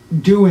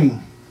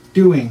doing,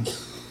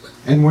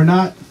 and we're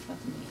not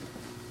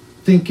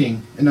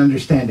thinking and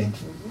understanding.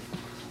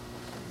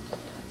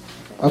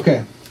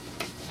 Okay.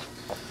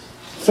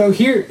 So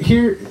here's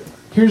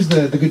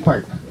the good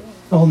part.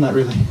 Oh, not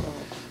really.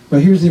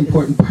 But here's the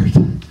important part.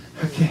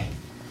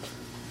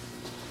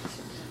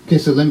 Okay,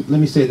 so let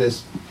me say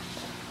this.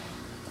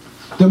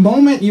 The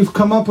moment you've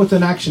come up with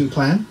an action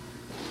plan,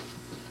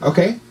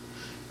 okay,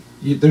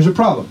 there's a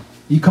problem.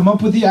 You come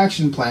up with the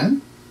action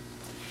plan.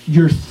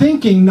 You're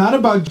thinking not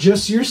about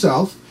just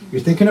yourself.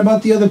 You're thinking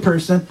about the other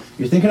person.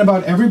 You're thinking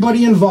about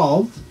everybody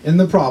involved in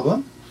the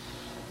problem.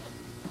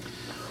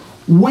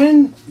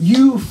 When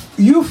you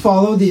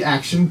follow the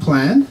action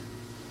plan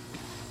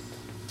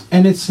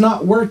and it's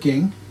not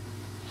working,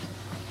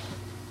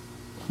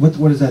 what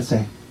does that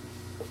say?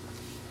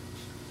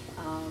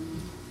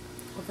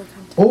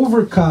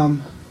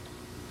 Overcome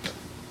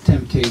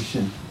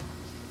temptation.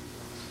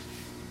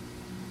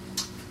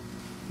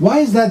 Why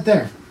is that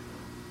there?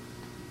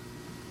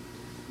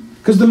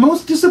 Because the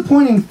most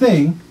disappointing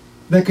thing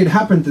that could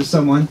happen to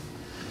someone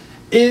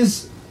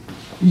is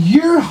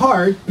your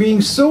heart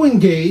being so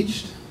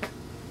engaged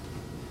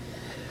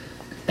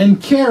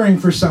and caring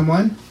for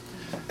someone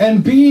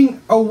and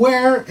being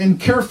aware and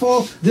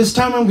careful. This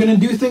time I'm going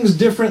to do things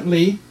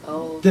differently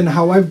than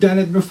how I've done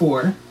it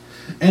before.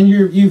 And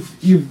you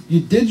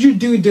did your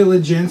due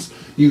diligence.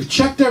 You've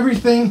checked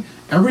everything.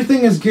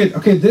 Everything is good.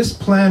 Okay, this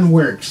plan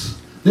works.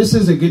 This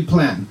is a good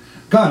plan.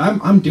 God,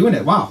 I'm doing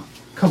it. Wow.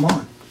 Come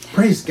on.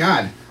 Praise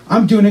God.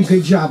 I'm doing a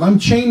good job. I'm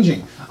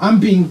changing. I'm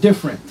being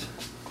different.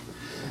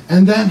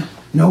 And then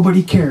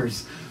nobody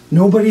cares.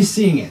 Nobody's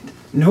seeing it.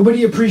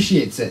 Nobody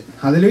appreciates it.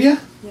 Hallelujah?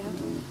 Yeah.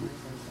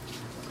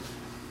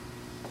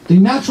 The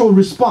natural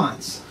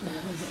response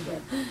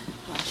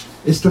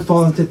is to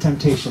fall into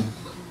temptation.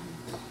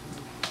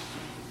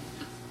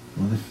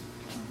 Well,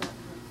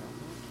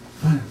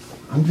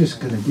 I'm just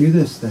going to do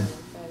this then.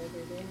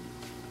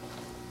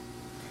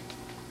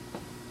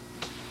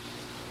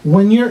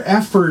 When your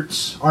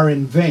efforts are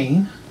in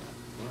vain,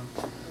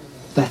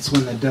 that's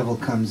when the devil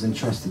comes and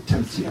tries to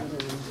tempt you.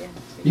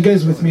 You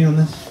guys with me on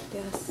this?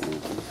 Yes.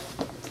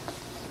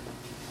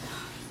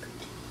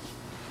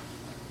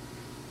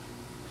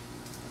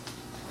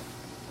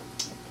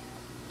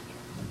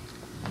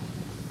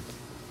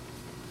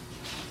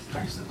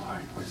 Praise the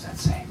Lord. What does that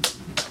say?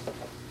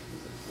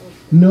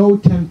 No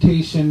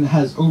temptation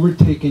has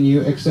overtaken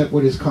you except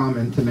what is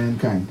common to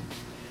mankind.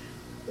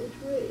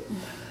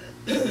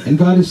 And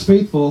God is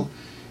faithful.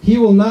 He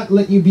will not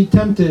let you be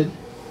tempted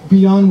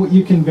beyond what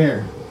you can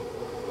bear.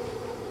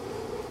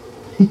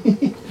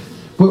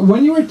 But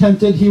when you are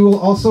tempted, He will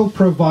also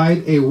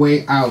provide a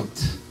way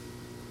out.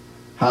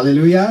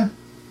 Hallelujah.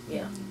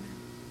 Yeah.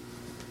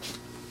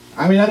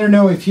 I mean, I don't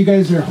know if you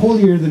guys are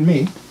holier than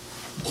me,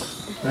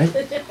 right?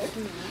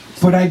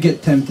 But I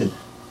get tempted.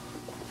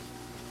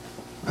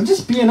 I'm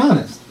just being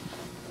honest.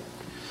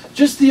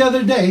 Just the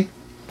other day,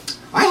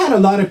 I had a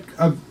lot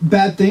of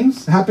bad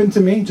things happen to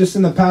me just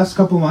in the past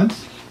couple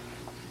months.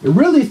 It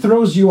really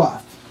throws you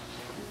off.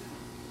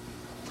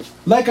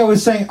 Like I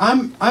was saying,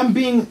 I'm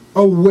being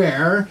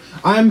aware,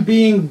 I'm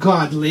being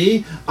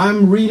godly,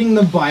 I'm reading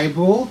the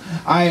Bible,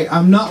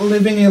 I'm not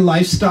living a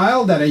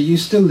lifestyle that I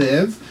used to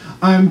live.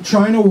 I'm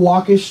trying to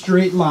walk a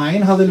straight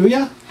line.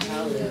 Hallelujah.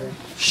 Hallelujah.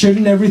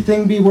 Shouldn't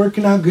everything be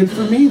working out good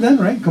for me then,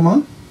 right? Come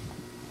on.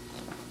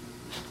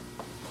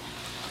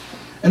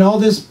 And all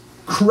this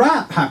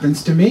crap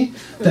happens to me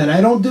that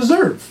I don't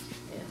deserve.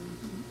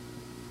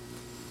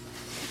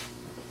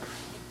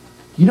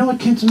 You know what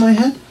came to my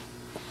head?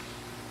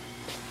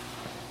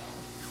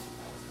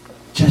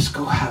 Just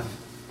go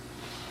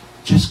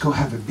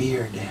have a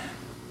beer, Dan.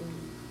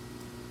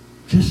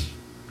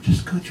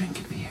 Just go drink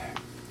a beer.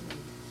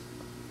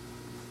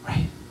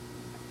 Right?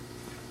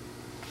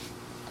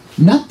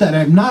 Not that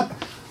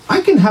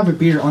I can have a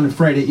beer on a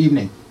Friday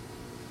evening.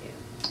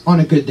 On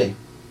a good day.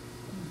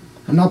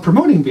 I'm not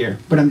promoting beer,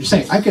 but I'm just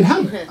saying I could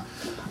have it.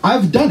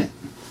 I've done it.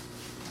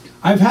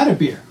 I've had a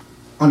beer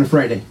on a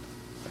Friday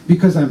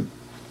because I'm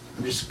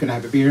just gonna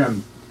have a beer.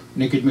 I'm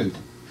in a good mood.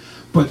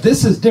 But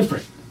this is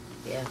different.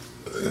 Yeah.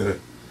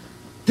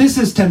 This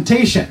is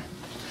temptation,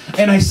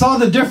 and I saw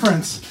the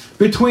difference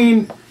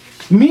between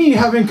me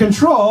having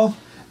control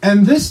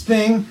and this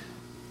thing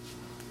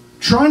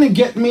trying to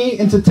get me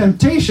into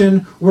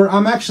temptation where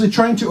I'm actually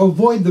trying to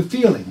avoid the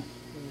feeling.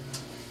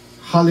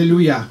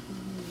 Hallelujah.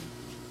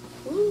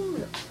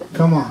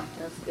 Come on.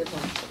 That's a good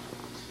one.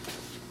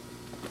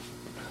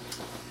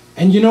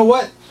 And you know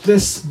what?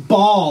 This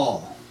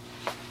ball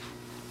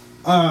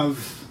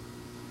of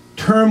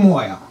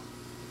turmoil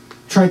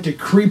tried to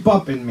creep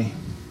up in me.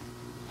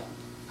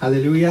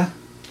 Hallelujah.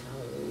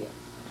 Hallelujah.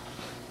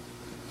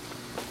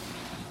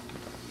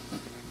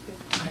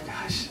 My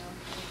gosh.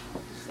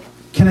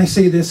 Can I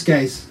say this,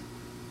 guys?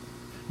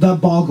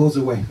 That ball goes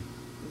away.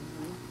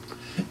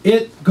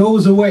 It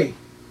goes away.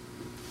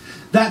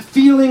 That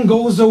feeling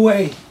goes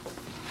away.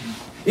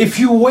 If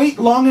you wait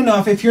long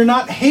enough, if you're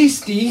not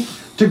hasty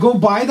to go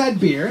buy that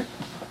beer,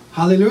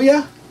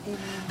 hallelujah,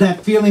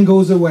 that feeling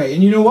goes away.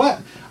 And you know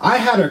what? I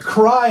had a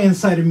cry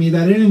inside of me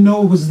that I didn't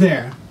know was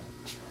there.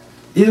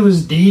 It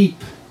was deep,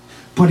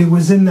 but it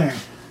was in there.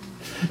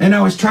 And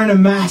I was trying to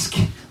mask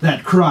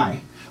that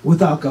cry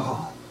with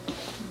alcohol.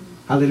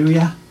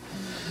 Hallelujah.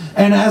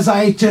 And as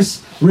I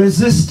just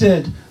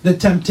resisted the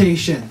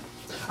temptation,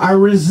 I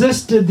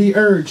resisted the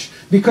urge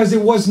because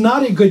it was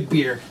not a good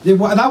beer.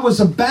 That was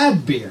a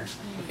bad beer.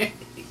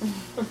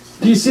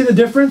 Do you see the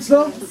difference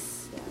though?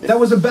 That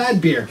was a bad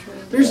beer.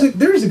 There's a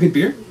good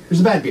beer. There's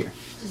a bad beer.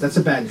 That's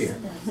a bad beer.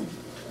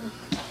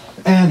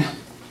 And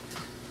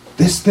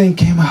this thing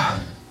came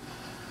up.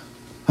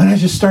 And I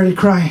just started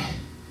crying.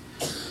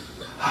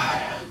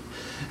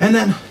 And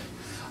then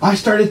I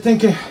started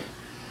thinking,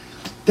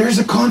 there's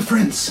a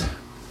conference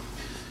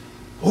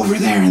over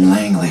there in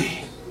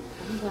Langley.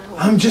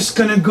 I'm just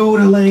going to go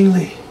to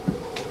Langley.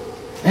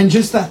 And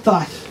just that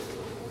thought.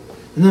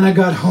 And then I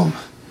got home.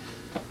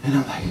 And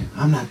I'm like,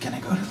 I'm not going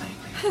to go to Langley.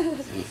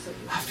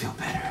 I feel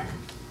better.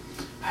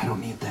 I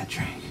don't need that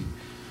drink.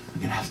 I'm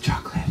going to have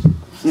chocolate.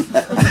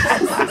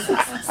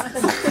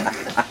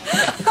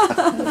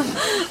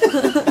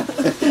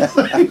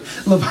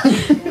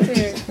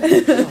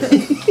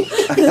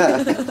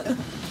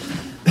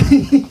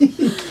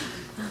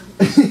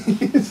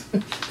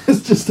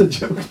 It's just a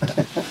joke.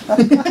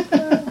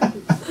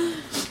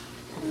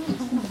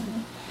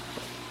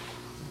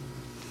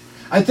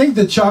 I think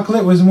the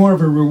chocolate was more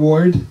of a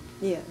reward.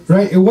 Yes.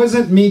 Right? It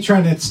wasn't me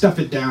trying to stuff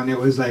it down. It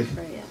was like,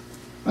 Right,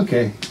 yeah.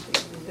 okay,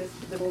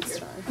 The gold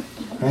star.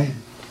 right?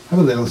 Have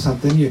a little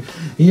something.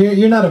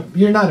 You're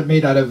not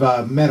made out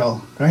of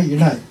metal, right? You're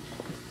not.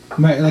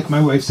 Like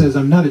my wife says,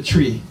 I'm not a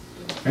tree,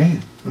 right?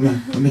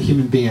 I'm a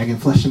human being. I get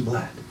flesh and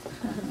blood,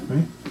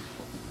 right?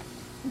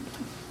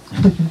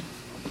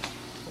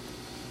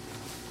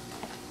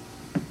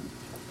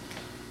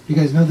 You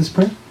guys know this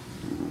prayer?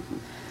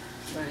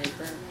 Right,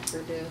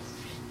 produce.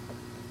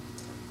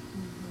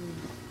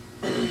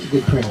 It's a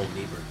good prayer.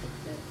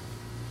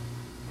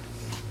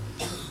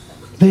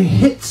 They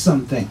hit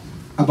something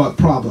about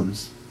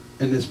problems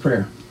in this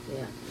prayer.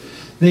 Yeah.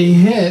 They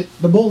hit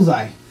the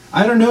bullseye.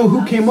 I don't know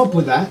who came up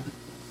with that.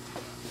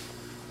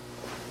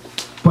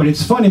 But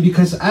it's funny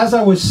because as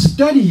I was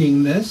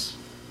studying this,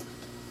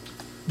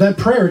 that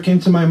prayer came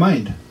to my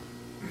mind.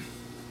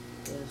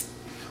 Yes.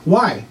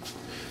 Why?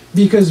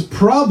 Because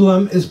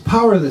problem is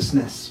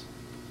powerlessness.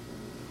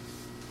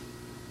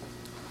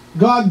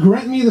 God,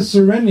 grant me the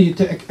serenity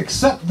to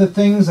accept the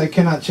things I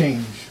cannot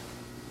change.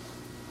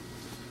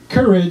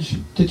 Courage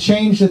to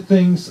change the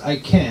things I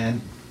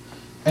can.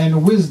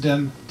 And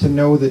wisdom to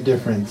know the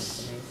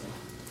difference.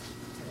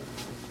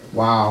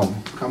 Wow.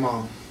 Come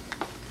on.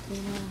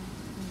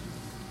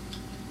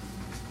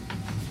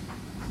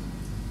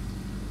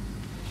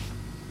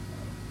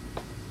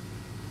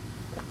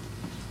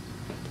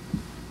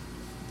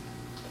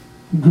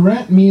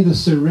 Grant me the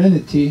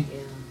serenity Yeah.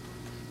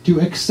 to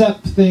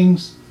accept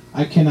things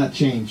I cannot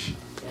change.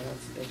 Yeah.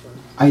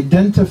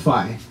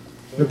 identify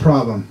the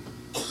problem.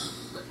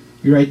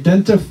 You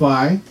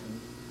identify,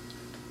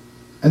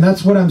 and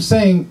that's what I'm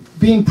saying.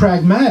 Being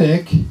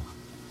pragmatic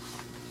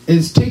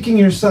is taking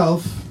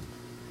yourself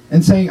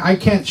and saying, I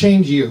can't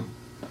change you,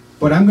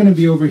 but I'm going to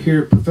be over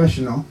here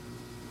professional,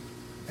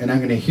 and I'm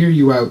going to hear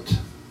you out.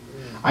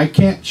 I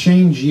can't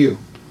change you.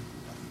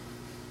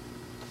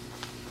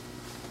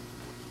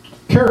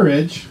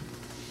 Courage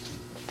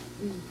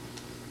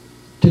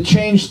to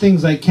change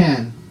things I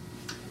can.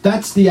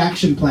 That's the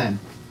action plan.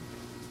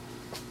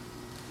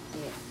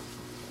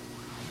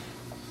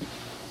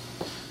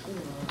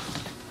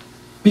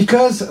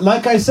 Because,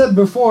 like I said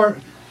before,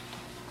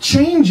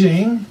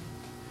 changing,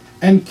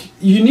 and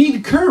you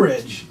need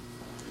courage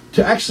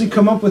to actually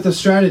come up with a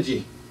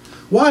strategy.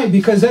 Why?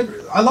 Because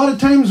a lot of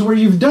times where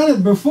you've done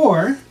it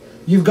before,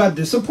 you've got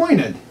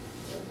disappointed.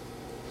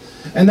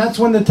 And that's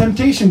when the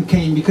temptation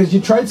came, because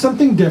you tried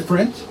something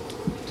different.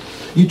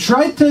 You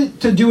tried to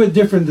do it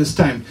different this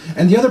time,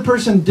 and the other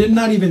person did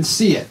not even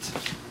see it.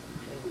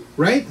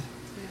 Right?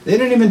 They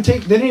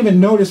didn't even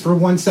notice for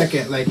 1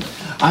 second. Like,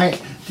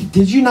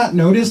 did you not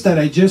notice that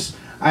I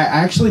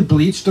actually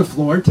bleached the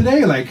floor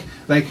today? Like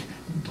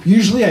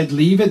usually I'd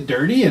leave it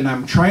dirty, and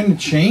I'm trying to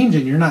change,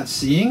 and you're not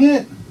seeing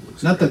it.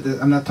 Not that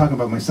I'm not talking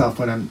about myself,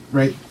 but I'm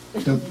right.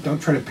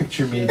 Don't try to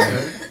picture me.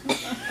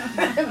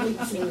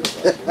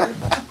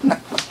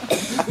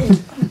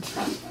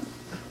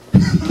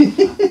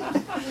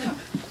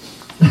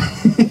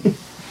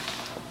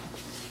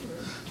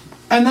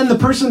 And then the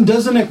person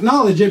doesn't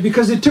acknowledge it,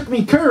 because it took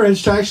me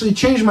courage to actually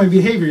change my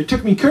behavior. It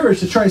took me courage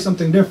to try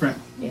something different.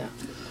 Yeah.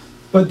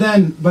 But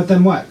then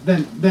what?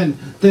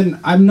 Then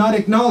I'm not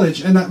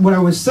acknowledged. And what I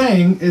was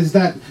saying is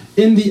that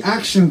in the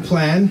action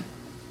plan,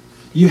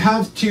 you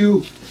have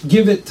to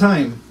give it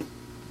time.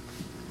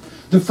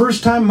 The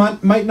first time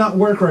might not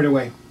work right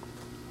away.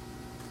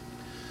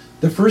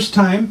 The first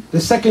time, the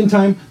second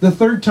time, the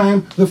third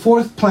time, the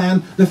fourth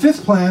plan, the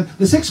fifth plan,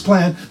 the sixth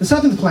plan, the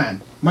seventh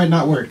plan might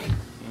not work.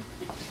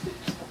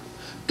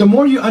 The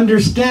more you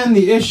understand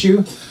the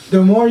issue,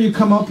 the more you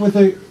come up with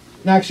an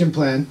action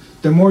plan,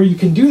 the more you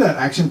can do that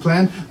action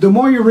plan, the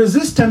more you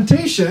resist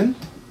temptation,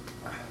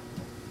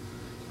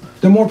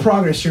 the more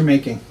progress you're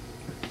making.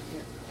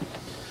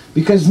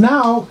 Because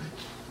now,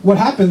 what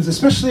happens,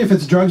 especially if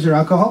it's drugs or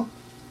alcohol,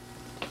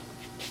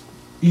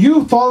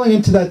 you falling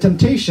into that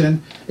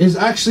temptation is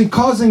actually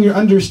causing your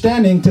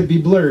understanding to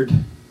be blurred.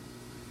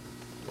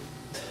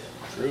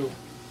 True.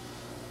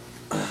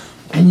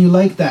 And you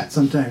like that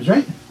sometimes,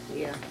 right?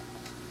 Yeah.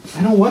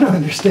 I don't want to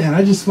understand.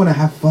 I just want to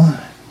have fun.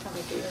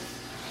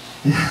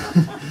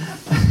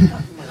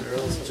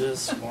 Girls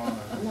just want.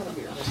 I'm not a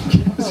beer.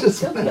 It's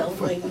just Don't yell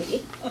like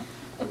me.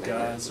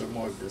 Guys are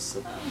more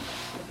disciplined.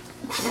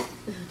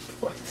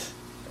 What?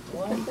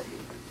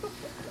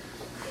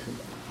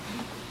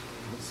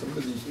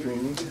 Somebody's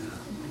dreaming.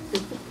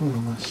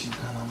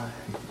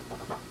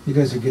 You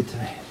guys are good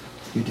tonight.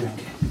 You're doing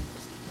good.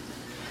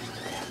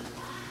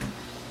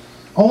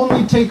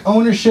 Only take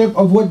ownership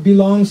of what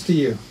belongs to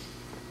you.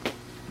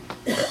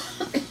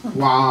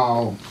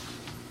 Wow.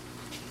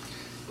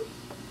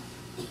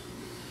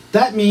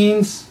 That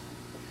means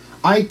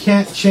I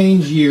can't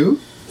change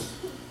you.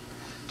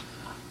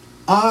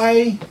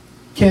 I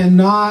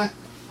cannot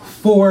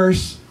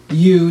force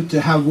you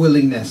to have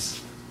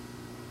willingness.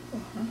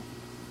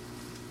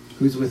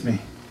 Who's with me?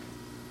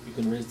 You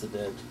can raise the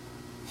dead.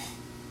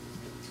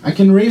 I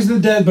can raise the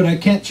dead, but I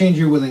can't change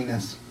your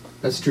willingness.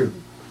 That's true.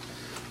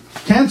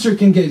 Cancer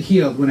can get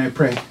healed when I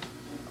pray.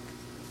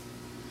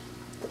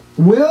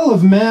 Will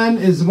of man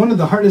is one of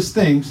the hardest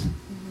things.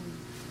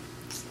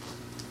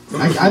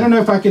 I don't know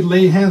if I could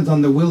lay hands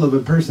on the will of a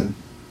person.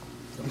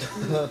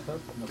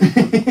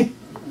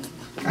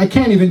 I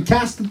can't even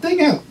cast the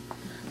thing out.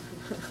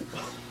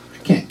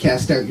 I can't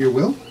cast out your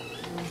will.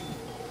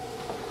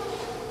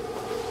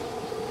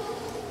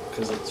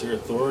 Because it's your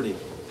authority.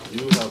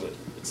 You have it.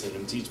 It's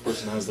like each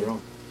person has their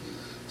own.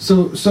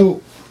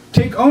 So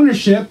take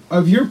ownership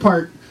of your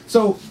part.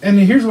 So, and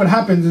here's what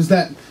happens is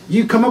that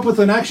you come up with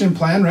an action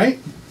plan, right?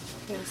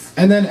 Yes.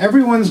 And then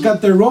everyone's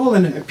got their role,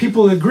 and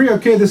people agree,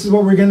 okay, this is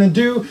what we're going to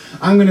do.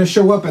 I'm going to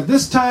show up at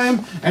this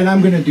time, and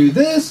I'm going to do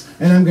this,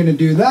 and I'm going to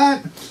do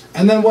that.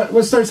 And then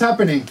what starts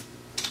happening?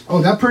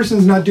 Oh, that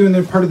person's not doing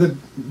their part of the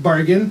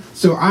bargain,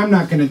 so I'm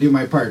not going to do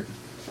my part.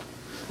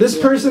 This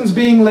person's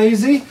being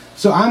lazy,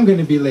 so I'm going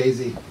to be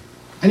lazy.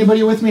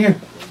 Anybody with me here?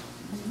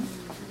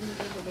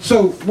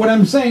 So what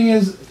I'm saying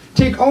is,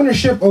 take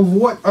ownership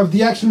of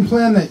the action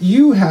plan that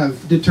you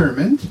have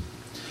determined,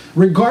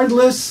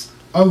 regardless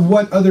of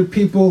what other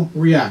people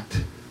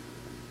react.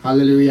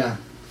 Hallelujah.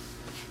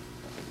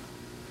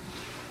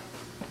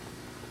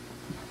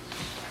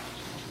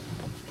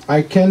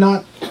 I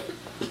cannot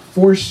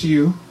force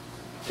you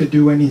to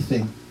do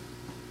anything.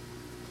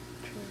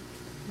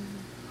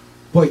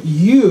 But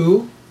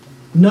you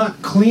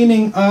not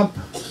cleaning up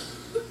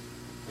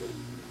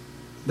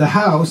the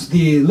house,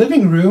 the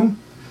living room,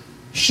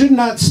 should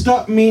not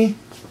stop me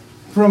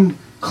from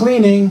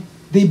cleaning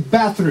the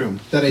bathroom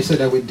that I said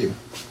I would do.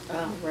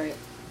 Oh, right.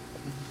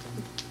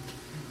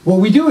 what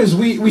we do is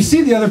we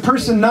see the other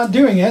person not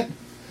doing it,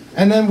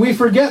 and then we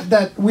forget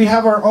that we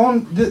have our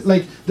own,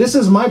 like, this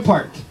is my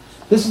part.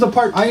 This is the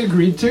part I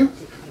agreed to.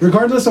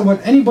 Regardless of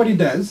what anybody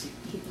does,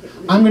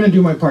 I'm going to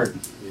do my part.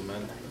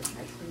 Amen.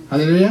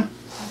 Hallelujah.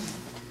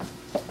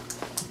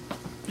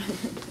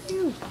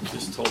 You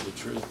just told the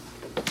truth.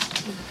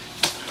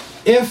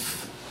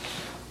 If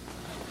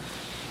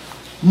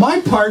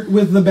my part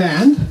with the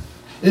band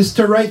is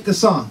to write the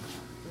song,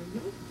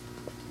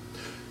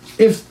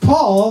 if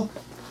Paul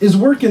is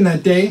working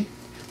that day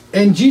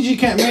and Gigi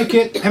can't make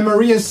it and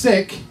Maria's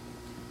sick,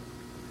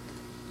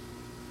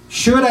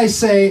 should I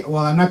say,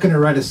 well, I'm not going to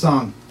write a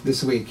song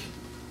this week?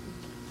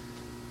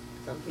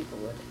 Some people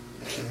would.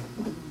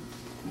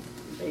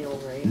 They'll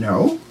write.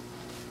 No.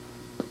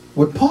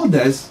 What Paul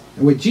does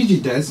and what Gigi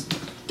does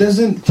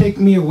doesn't take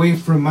me away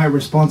from my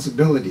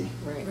responsibility.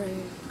 Right.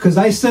 Because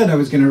I said I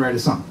was going to write a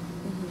song.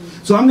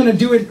 So I'm going to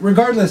do it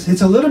regardless.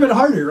 It's a little bit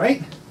harder,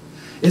 right?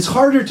 It's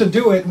harder to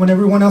do it when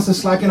everyone else is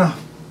slacking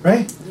off,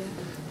 right? Yeah.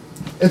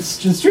 It's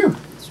just true.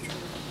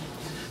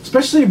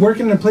 Especially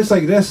working in a place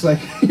like this, like,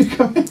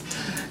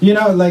 you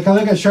know, like I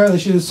look at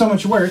Charlotte, she does so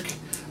much work,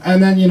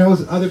 and then, you know,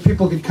 other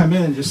people could come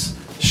in and just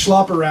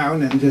slop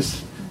around and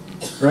just,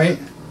 right?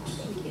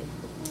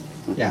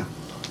 Yeah.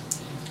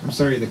 I'm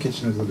sorry the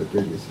kitchen was a little bit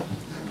dirty.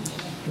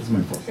 It's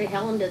my fault. Say,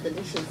 Helen did the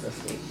dishes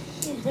this week.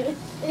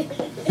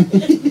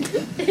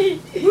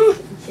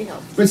 She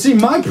helped. But see,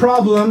 my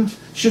problem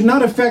should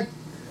not affect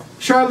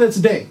Charlotte's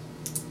day.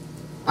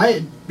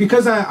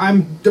 Because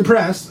I'm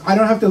depressed, I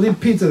don't have to leave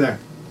pizza there.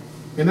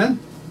 Amen?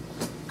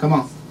 Come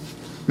on.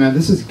 Man,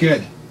 this is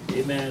good.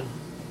 Amen.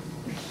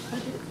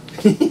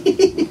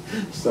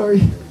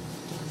 Sorry.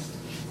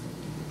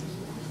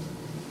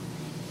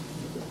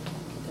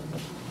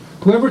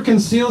 Whoever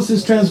conceals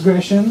his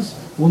transgressions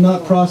will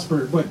not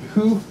prosper, but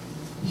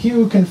he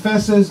who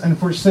confesses and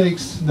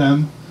forsakes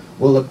them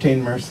will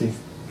obtain mercy.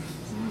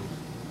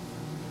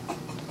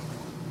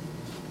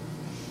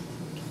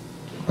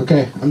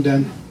 Okay, I'm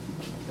done.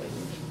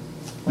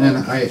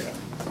 Man,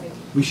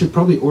 we should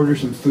probably order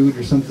some food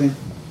or something.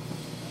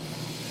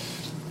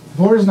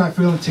 Laura's not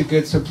feeling too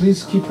good, so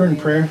please keep her in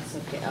prayer. It's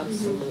okay,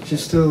 absolutely.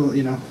 She's still,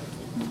 you know,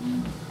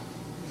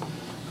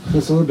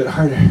 it's a little bit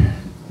harder.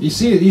 You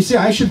see,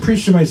 I should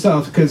preach to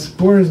myself because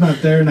Bora's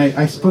not there, and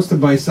I'm supposed to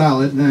buy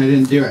salad, and I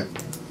didn't do it.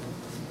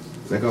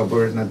 It's like, oh,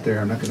 Bora's not there,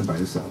 I'm not going to buy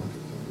the salad.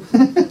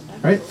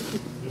 Right?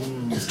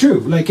 It's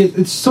true. Like,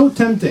 it's so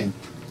tempting.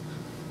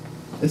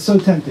 It's so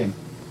tempting.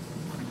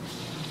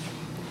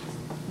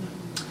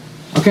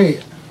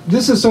 Okay,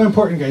 this is so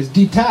important, guys.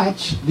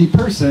 Detach the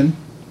person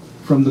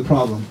from the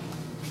problem.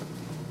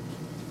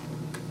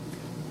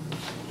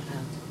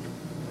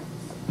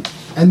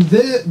 And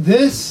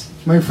this,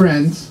 my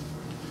friends,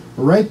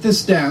 write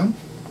this down.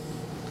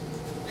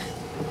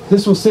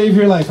 This will save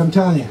your life, I'm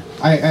telling you.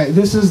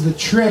 This is the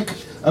trick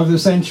of the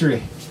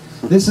century.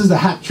 This is the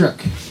hat trick.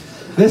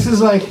 This is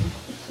like,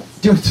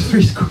 do it to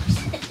 3 scores.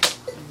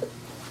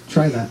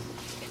 Try that.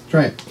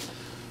 Try it.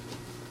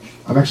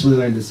 I've actually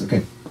learned this.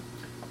 Okay.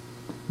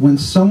 When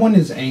someone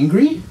is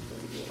angry,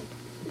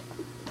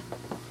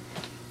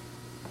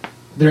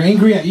 they're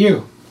angry at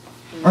you.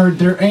 Or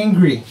they're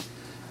angry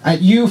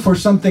at you for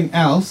something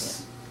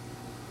else.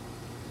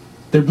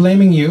 They're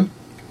blaming you.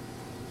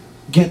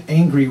 Get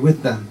angry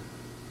with them.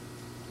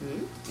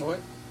 What?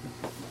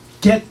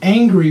 Get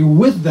angry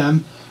with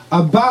them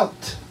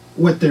about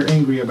what they're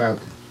angry about.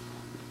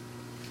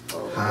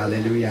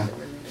 Hallelujah.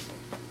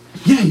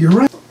 Yeah, you're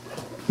right.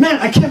 Man,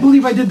 I can't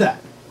believe I did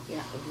that.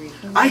 Yeah, agreed.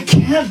 I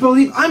can't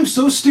believe I'm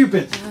so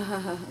stupid.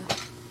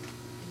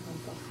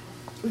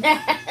 Does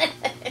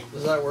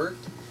that work?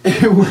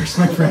 It works,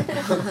 my friend.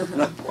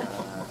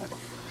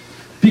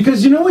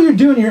 Because you know what you're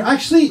doing?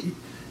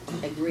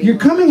 You're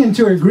coming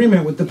into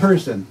agreement with the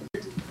person.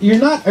 You're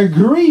not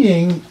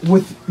agreeing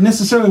with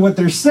necessarily what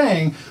they're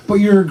saying, but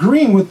you're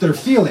agreeing with their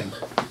feeling.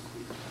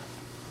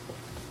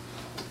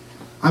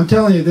 I'm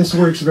telling you, this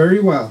works very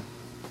well.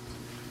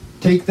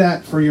 Take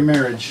that for your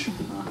marriage.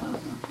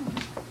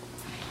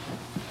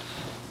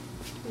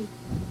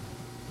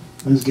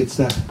 That's good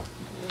stuff.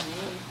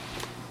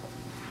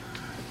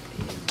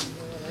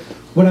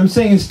 What I'm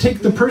saying is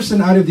take the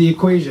person out of the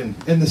equation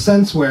in the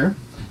sense where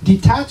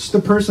detach the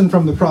person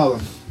from the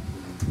problem.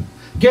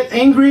 Get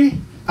angry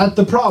at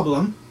the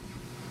problem,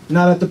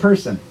 not at the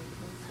person.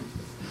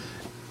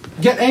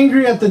 Get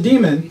angry at the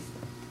demon,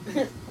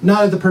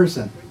 not at the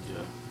person.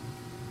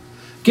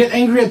 Get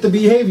angry at the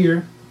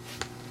behavior,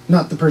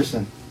 not the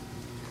person.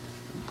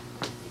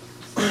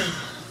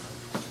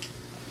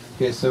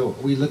 Okay, so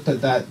we looked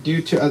at that.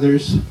 Do to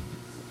others.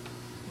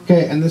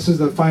 Okay, and this is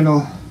the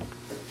final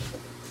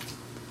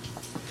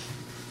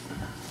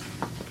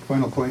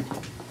point.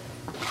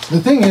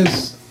 The thing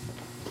is,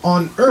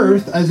 on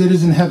earth as it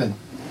is in heaven,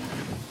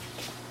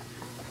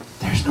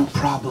 there's no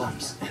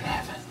problems in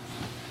heaven.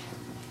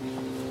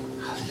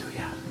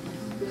 Hallelujah.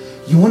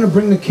 You want to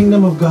bring the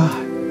kingdom of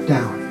God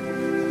down.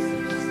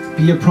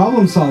 Be a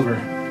problem solver.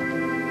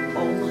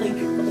 Oh my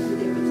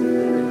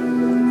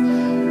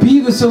God. Be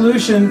the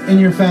solution in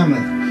your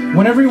family.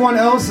 When everyone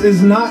else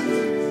is not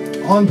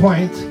on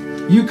point,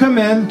 you come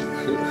in.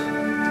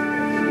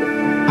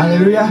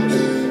 Hallelujah.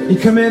 You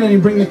come in and you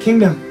bring the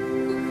kingdom.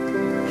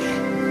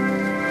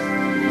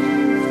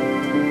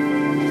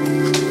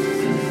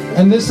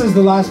 And this is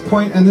the last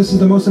point, and this is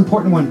the most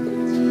important one.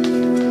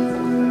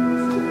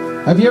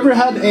 Have you ever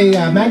had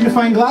a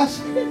magnifying glass?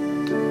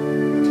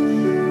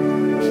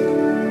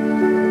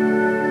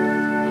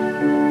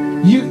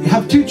 You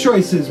have two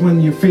choices when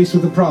you're faced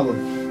with a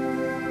problem.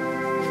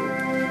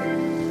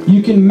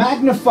 You can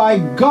magnify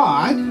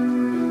God,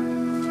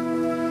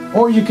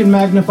 or you can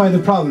magnify the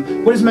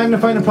problem. What is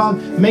magnifying the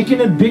problem?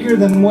 Making it bigger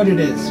than what it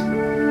is.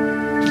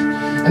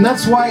 And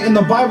that's why in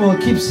the Bible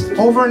it keeps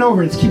over and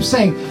over, it keeps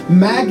saying,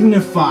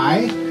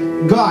 magnify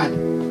God.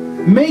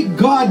 Make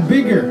God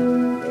bigger.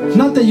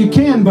 Not that you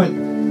can, but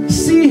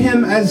see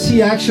Him as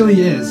He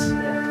actually is.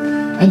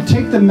 And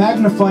take the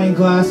magnifying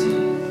glass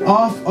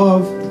off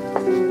of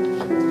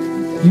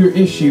your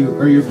issue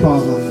or your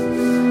problem.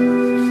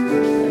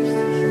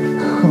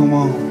 Come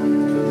on.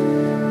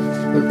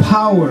 The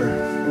power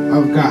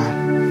of God.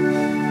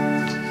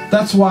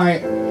 That's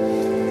why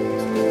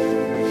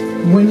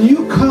when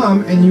you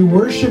come and you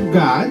worship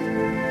God,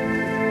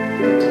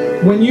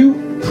 when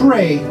you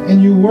pray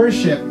and you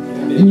worship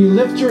and you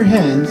lift your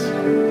hands,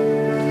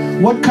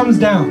 what comes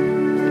down?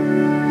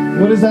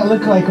 What does that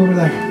look like over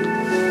there?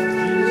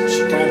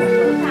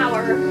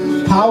 Power.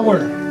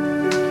 Power.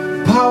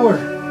 Power.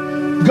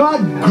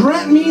 God,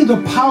 grant me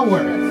the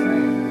power.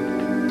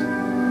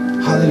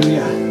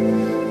 Hallelujah.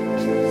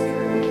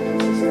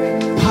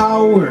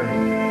 Power.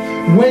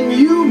 When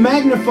you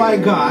magnify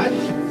God,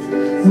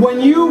 when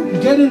you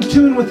get in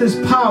tune with His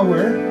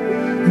power,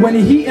 when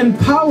He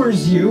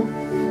empowers you,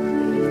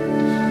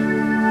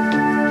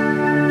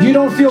 you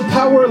don't feel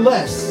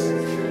powerless.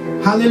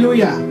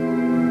 Hallelujah.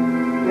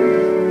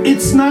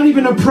 It's not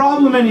even a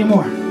problem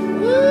anymore.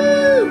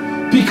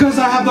 Because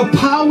I have the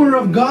power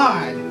of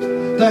God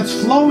that's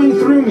flowing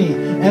through me,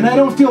 and I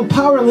don't feel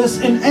powerless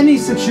in any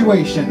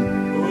situation.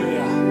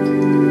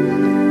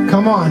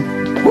 Come on.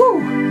 Woo!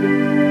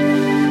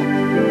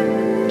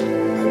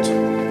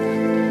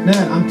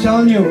 Man, I'm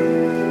telling you,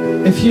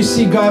 if you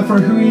see God for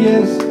who He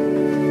is,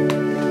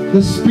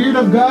 the Spirit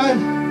of God,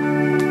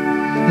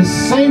 the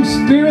same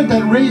Spirit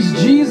that raised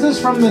Jesus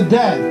from the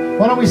dead.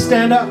 Why don't we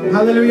stand up?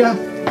 Hallelujah.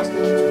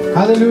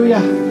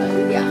 Hallelujah.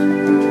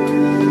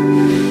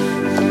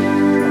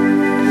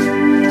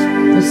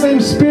 The same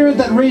Spirit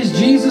that raised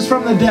Jesus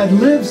from the dead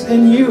lives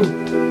in you,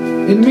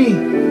 in me.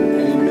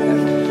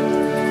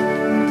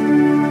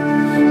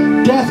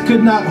 Death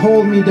could not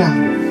hold me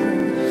down.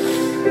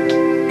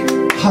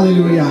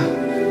 Hallelujah.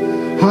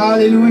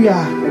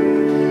 Hallelujah.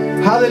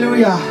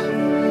 Hallelujah.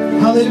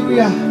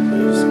 Hallelujah.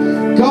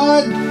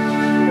 God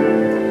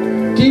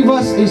gave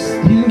us He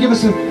didn't give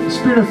us a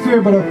spirit of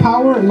fear, but of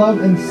power,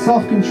 love, and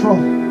self-control.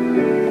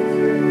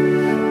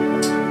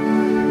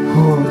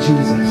 Oh,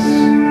 Jesus.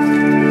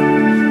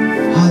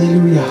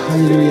 Hallelujah,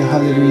 hallelujah,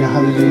 hallelujah,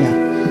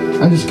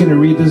 hallelujah. I'm just going to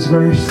read this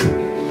verse.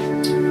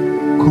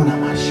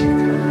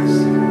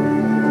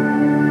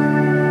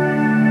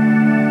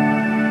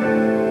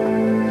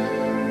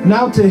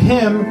 Now to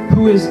Him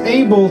who is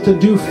able to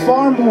do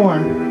far more,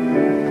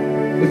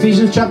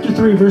 Ephesians chapter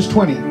 3, verse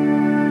 20.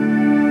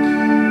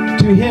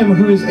 To Him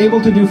who is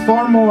able to do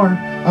far more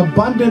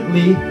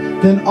abundantly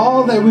than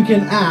all that we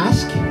can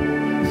ask,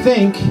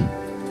 think,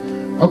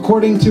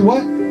 according to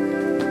what?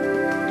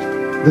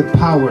 The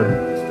power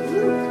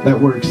that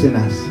works in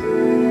us.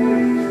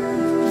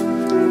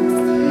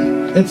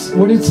 It's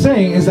what it's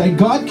saying is that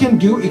God can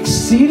do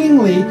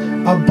exceedingly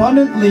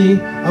abundantly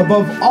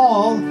above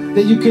all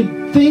that you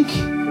could think,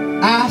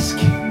 ask,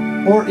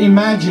 or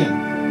imagine.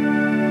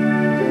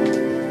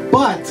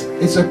 But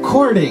it's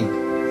according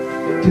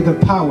to the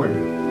power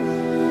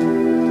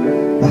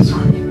that's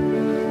working.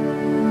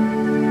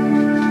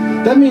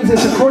 That means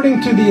it's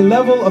according to the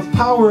level of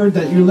power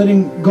that you're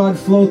letting God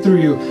flow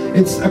through you.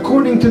 It's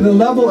according to the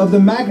level of the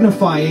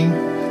magnifying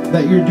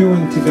that you're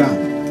doing to God.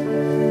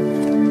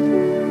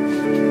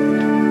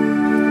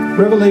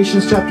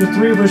 Revelations chapter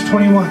 3, verse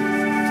 21.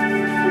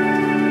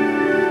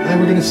 And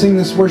we're going to sing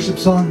this worship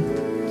song.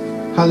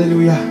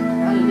 Hallelujah.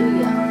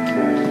 Hallelujah.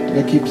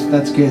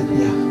 That's good.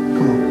 Yeah,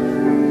 come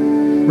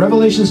on.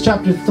 Revelations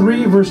chapter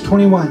 3, verse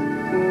 21.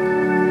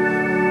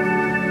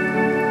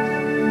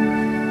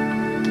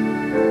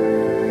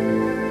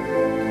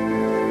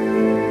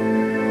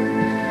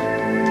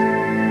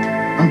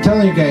 I'm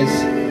telling you guys,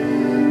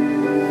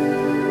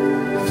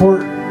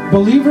 for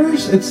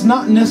believers, it's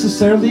not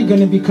necessarily going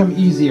to become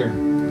easier.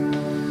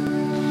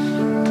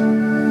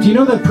 Do you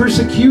know that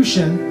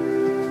persecution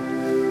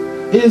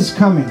is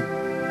coming?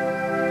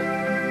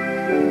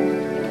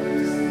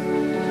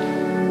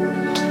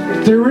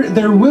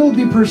 There will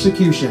be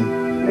persecution.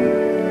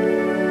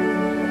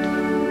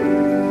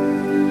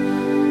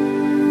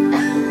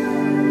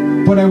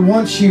 But I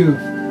want you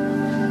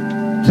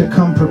to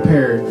come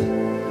prepared.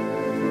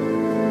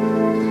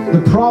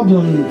 The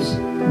problems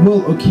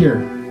will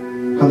occur.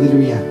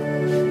 Hallelujah.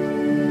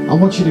 I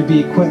want you to be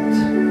equipped.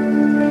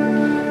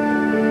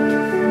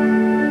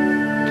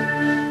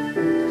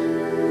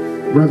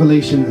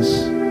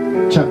 Revelations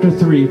chapter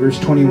 3, verse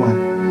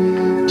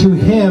 21. To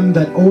him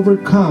that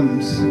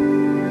overcomes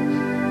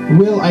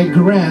will I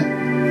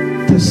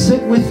grant to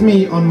sit with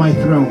me on my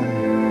throne,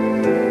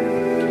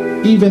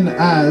 even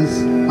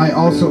as I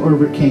also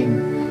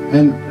overcame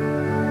and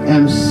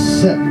am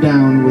set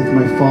down with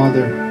my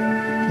Father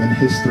in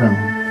his throne.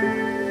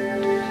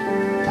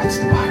 That's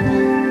the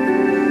Bible.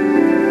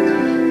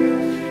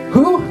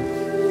 Who?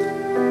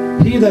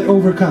 He that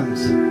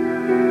overcomes.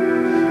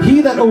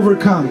 He that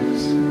overcomes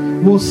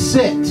will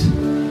sit.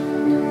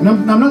 And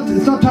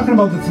it's not talking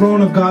about the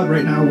throne of God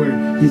right now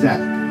where he's at.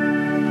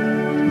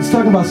 Let's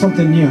talk about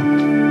something new.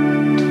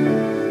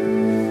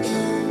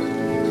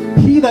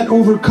 He that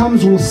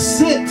overcomes will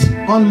sit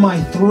on my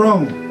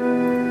throne.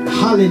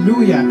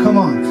 Hallelujah. Come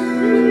on.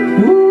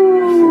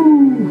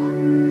 Woo.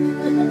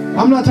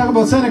 I'm not talking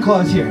about Santa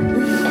Claus here.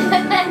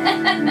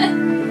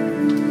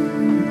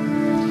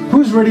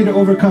 Who's ready to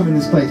overcome in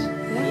this place?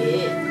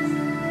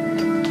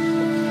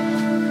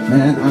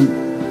 Man,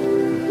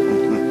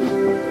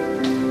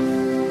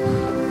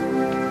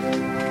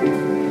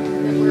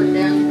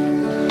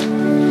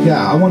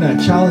 I want to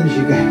challenge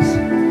you guys.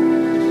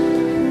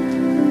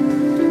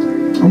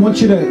 I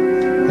want you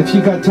to, if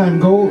you got time,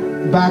 go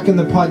back in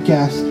the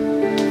podcast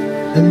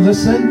and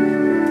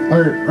listen,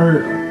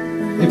 or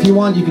if you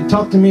want, you can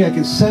talk to me. I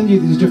can send you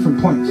these different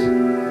points.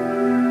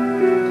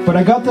 But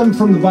I got them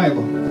from the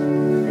Bible.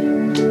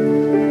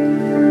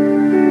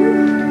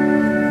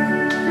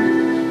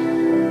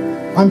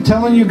 I'm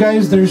telling you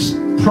guys, there's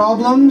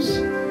problems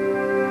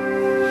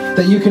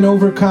that you can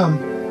overcome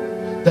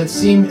that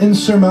seem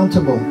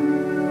insurmountable.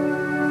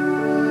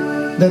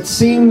 That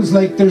seems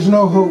like there's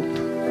no hope.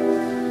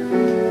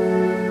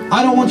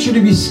 I don't want you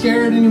to be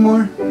scared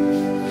anymore.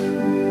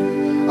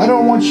 I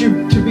don't want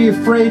you to be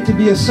afraid to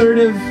be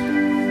assertive.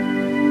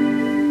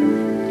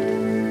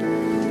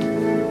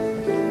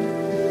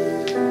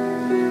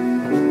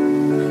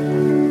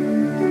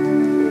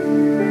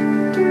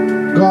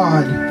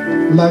 God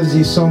loves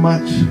you so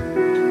much.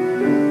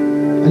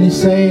 And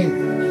he's saying,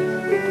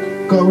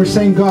 God, we're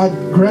saying, God,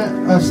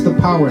 grant us the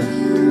power.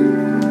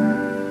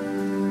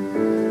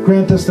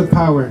 Grant us the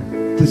power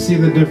to see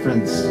the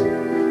difference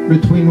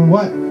between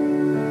what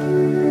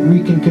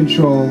we can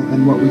control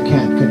and what we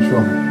can't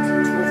control.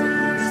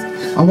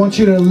 I want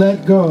you to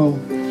let go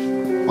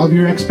of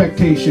your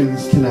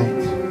expectations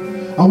tonight.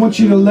 I want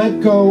you to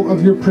let go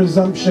of your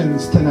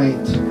presumptions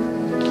tonight.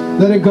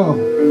 Let it go.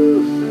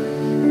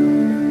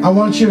 I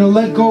want you to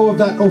let go of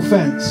that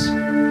offense.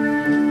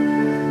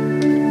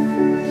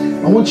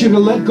 I want you to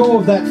let go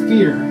of that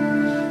fear.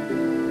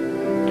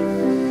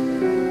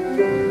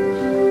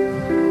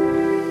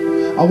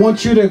 I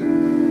want you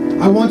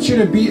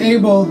to be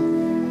able,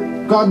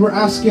 God, we're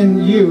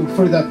asking you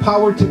for that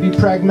power to be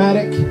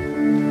pragmatic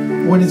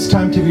when it's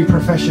time to be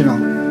professional.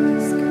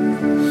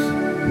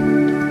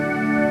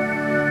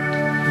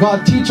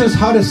 God, teach us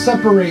how to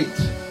separate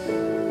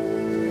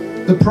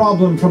the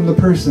problem from the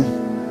person.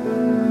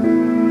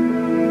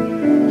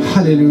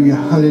 Hallelujah,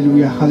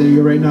 hallelujah,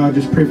 hallelujah. Right now, I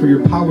just pray for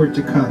your power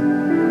to come.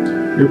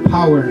 Your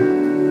power,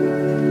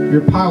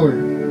 your power,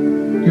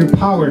 your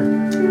power,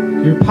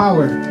 your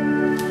power,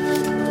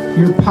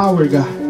 your power, God.